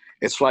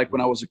 It's like when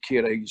I was a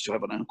kid, I used to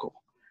have an uncle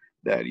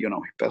that he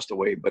passed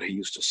away, but he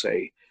used to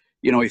say,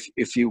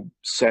 if you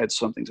said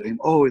something to him,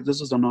 oh, this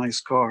is a nice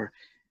car,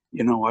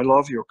 I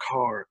love your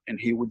car, and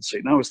he would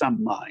say, no, it's not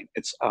mine,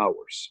 it's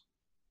ours.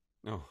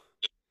 Oh.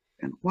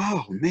 And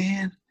wow,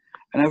 man,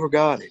 I never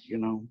got it,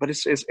 but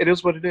it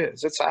is what it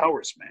is. It's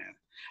ours, man.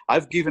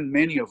 I've given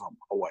many of them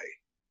away.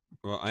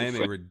 Well, I am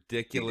a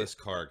ridiculous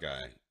car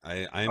guy.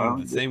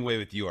 I'm the same way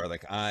with you are.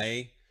 Like,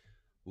 I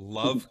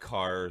love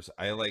cars.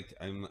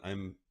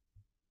 I'm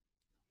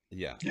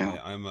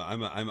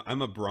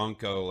a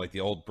Bronco, like the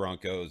old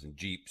Broncos and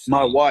Jeeps.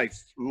 My wife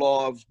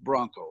loves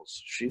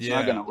Broncos. She's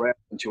not gonna rest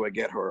until I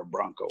get her a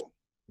Bronco.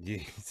 Yeah,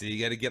 so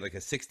you got to get like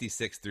a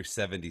 66 through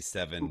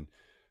 77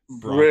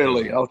 Bronco.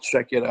 Really, I'll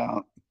check it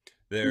out.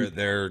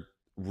 They're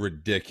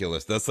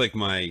ridiculous. That's like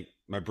my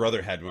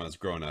brother had when I was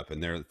growing up,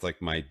 and it's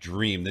like my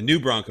dream. The new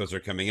Broncos are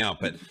coming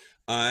out, but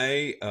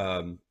I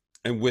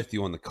am with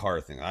you on the car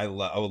thing. I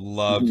would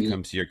love to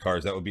come see your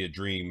cars. That would be a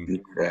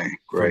dream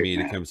for me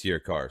to come see your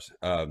cars.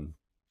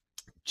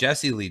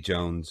 Jesse Lee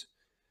Jones,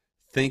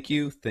 thank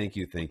you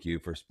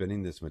for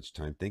spending this much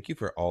time. Thank you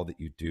for all that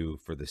you do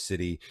for the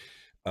city.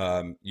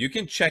 You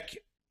can check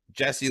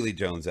Jesse Lee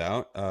Jones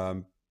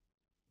out.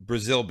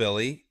 Brazil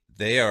Billy,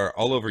 they are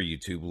all over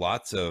YouTube.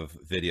 Lots of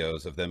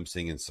videos of them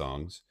singing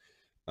songs.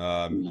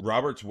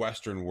 Robert's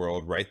Western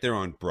World, right there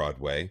on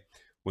Broadway.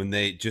 When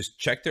they just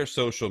check their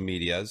social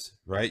medias,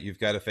 right? You've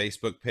got a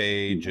Facebook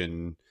page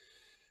and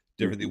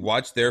different.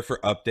 Watch there for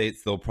updates.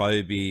 They'll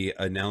probably be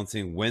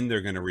announcing when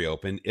they're going to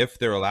reopen, if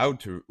they're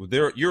allowed to.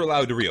 You're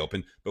allowed to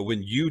reopen, but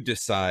when you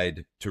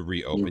decide to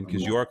reopen,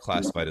 because you are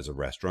classified as a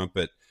restaurant,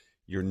 but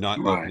you're not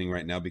opening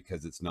right now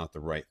because it's not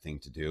the right thing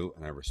to do,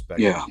 and I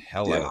respect the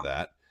hell out of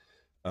that.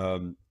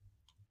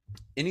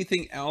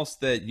 Anything else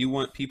that you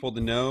want people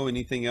to know?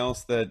 Anything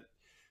else that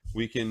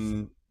we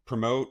can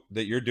promote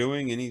that you're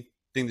doing?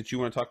 Anything that you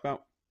want to talk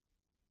about?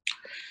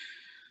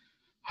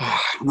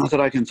 Not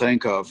that I can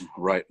think of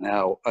right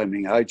now. I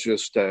mean, I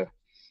just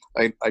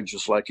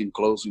like in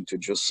closing to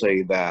just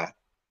say that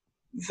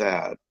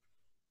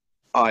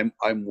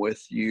I'm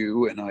with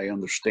you, and I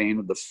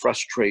understand the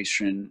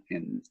frustration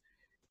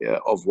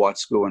of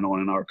what's going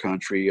on in our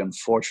country.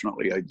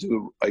 Unfortunately, I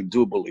do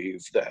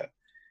believe that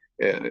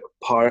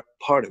part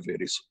of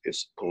it is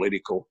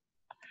political,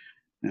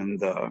 and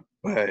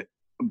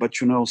but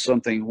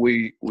something,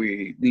 we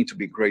need to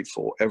be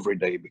grateful every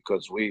day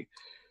because we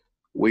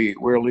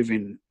live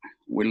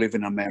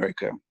in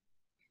America.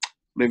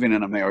 Living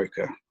in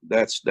America,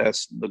 that's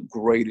the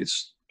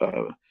greatest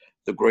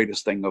the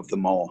greatest thing of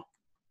them all,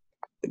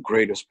 the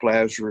greatest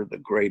pleasure, the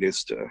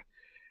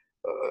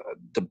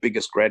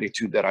biggest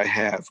gratitude that I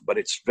have. But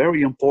it's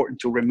very important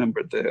to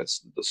remember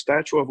this: the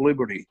Statue of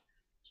Liberty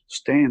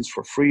stands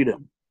for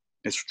freedom.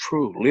 It's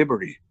true,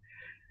 liberty.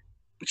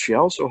 But she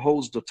also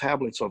holds the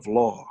tablets of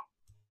law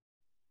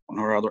on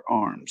her other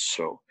arms.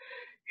 So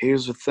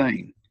here's the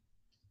thing.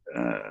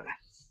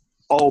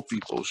 All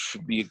people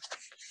should be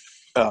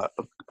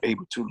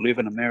able to live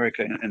in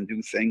America and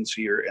do things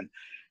here.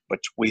 But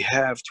we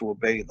have to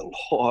obey the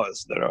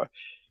laws that are,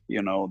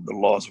 the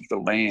laws of the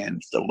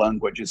land. The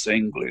language is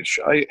English.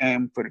 I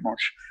am pretty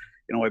much,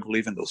 I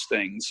believe in those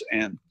things.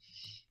 And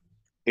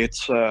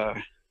it's,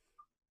 I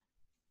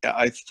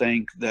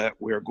think that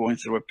we're going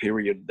through a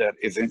period that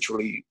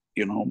eventually,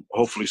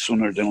 hopefully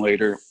sooner than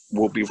later,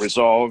 will be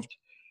resolved.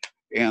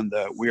 And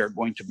we are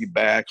going to be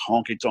back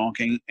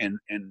honky-tonking and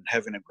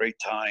having a great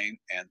time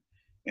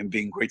and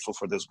being grateful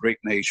for this great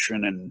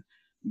nation and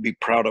be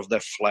proud of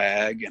that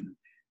flag.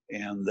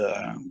 And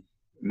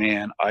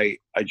man, I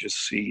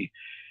just see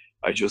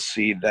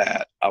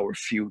that our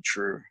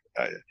future,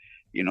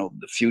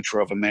 the future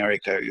of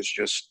America is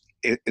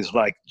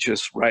like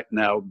just right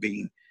now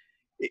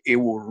it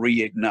will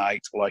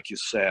reignite, like you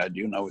said.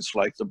 It's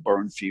like the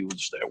burn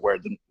fields there where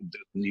the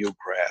new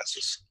grass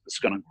is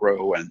going to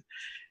grow, and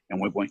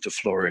we're going to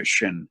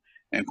flourish and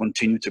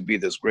continue to be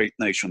this great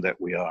nation that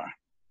we are.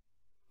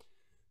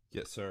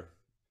 Yes, sir.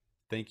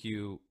 Thank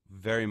you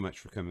very much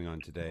for coming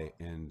on today,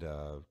 and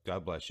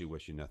God bless you.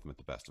 Wish you nothing but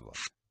the best of luck.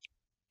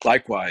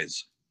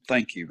 Likewise.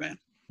 Thank you, man.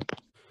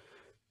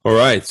 All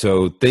right.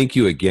 So thank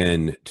you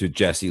again to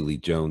Jesse Lee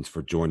Jones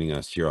for joining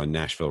us here on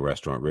Nashville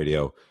Restaurant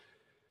Radio.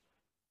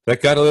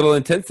 That got a little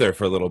intense there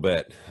for a little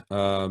bit.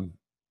 I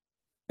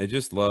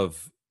just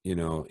love,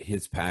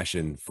 his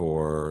passion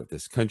for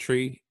this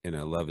country, and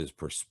I love his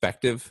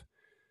perspective.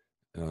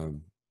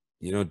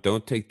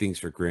 Don't take things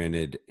for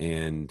granted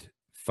and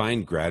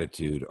find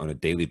gratitude on a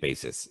daily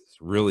basis. It's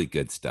really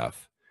good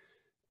stuff.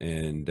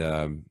 And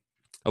I'd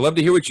love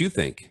to hear what you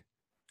think.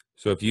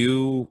 So if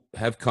you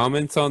have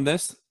comments on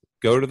this,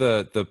 go to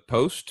the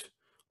post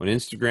on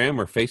Instagram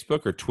or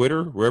Facebook or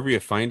Twitter, wherever you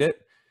find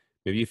it.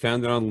 Maybe you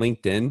found it on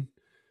LinkedIn,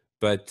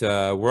 but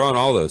we're on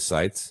all those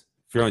sites.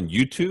 If you're on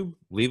YouTube,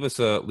 leave us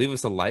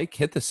a like,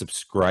 hit the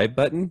subscribe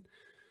button.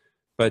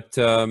 But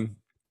I'd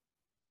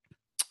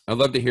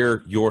love to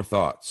hear your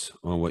thoughts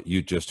on what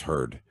you just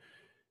heard.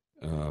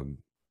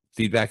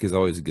 Feedback is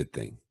always a good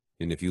thing.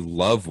 And if you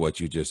love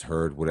what you just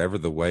heard, whatever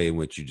the way in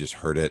which you just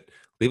heard it,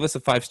 leave us a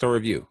 5-star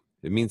review.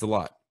 It means a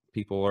lot.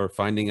 People are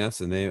finding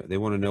us, and they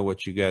want to know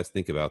what you guys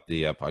think about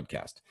the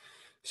podcast.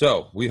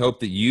 So we hope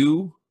that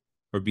you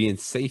are being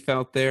safe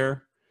out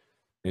there,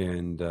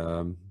 and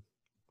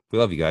we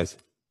love you guys.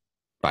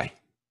 Bye.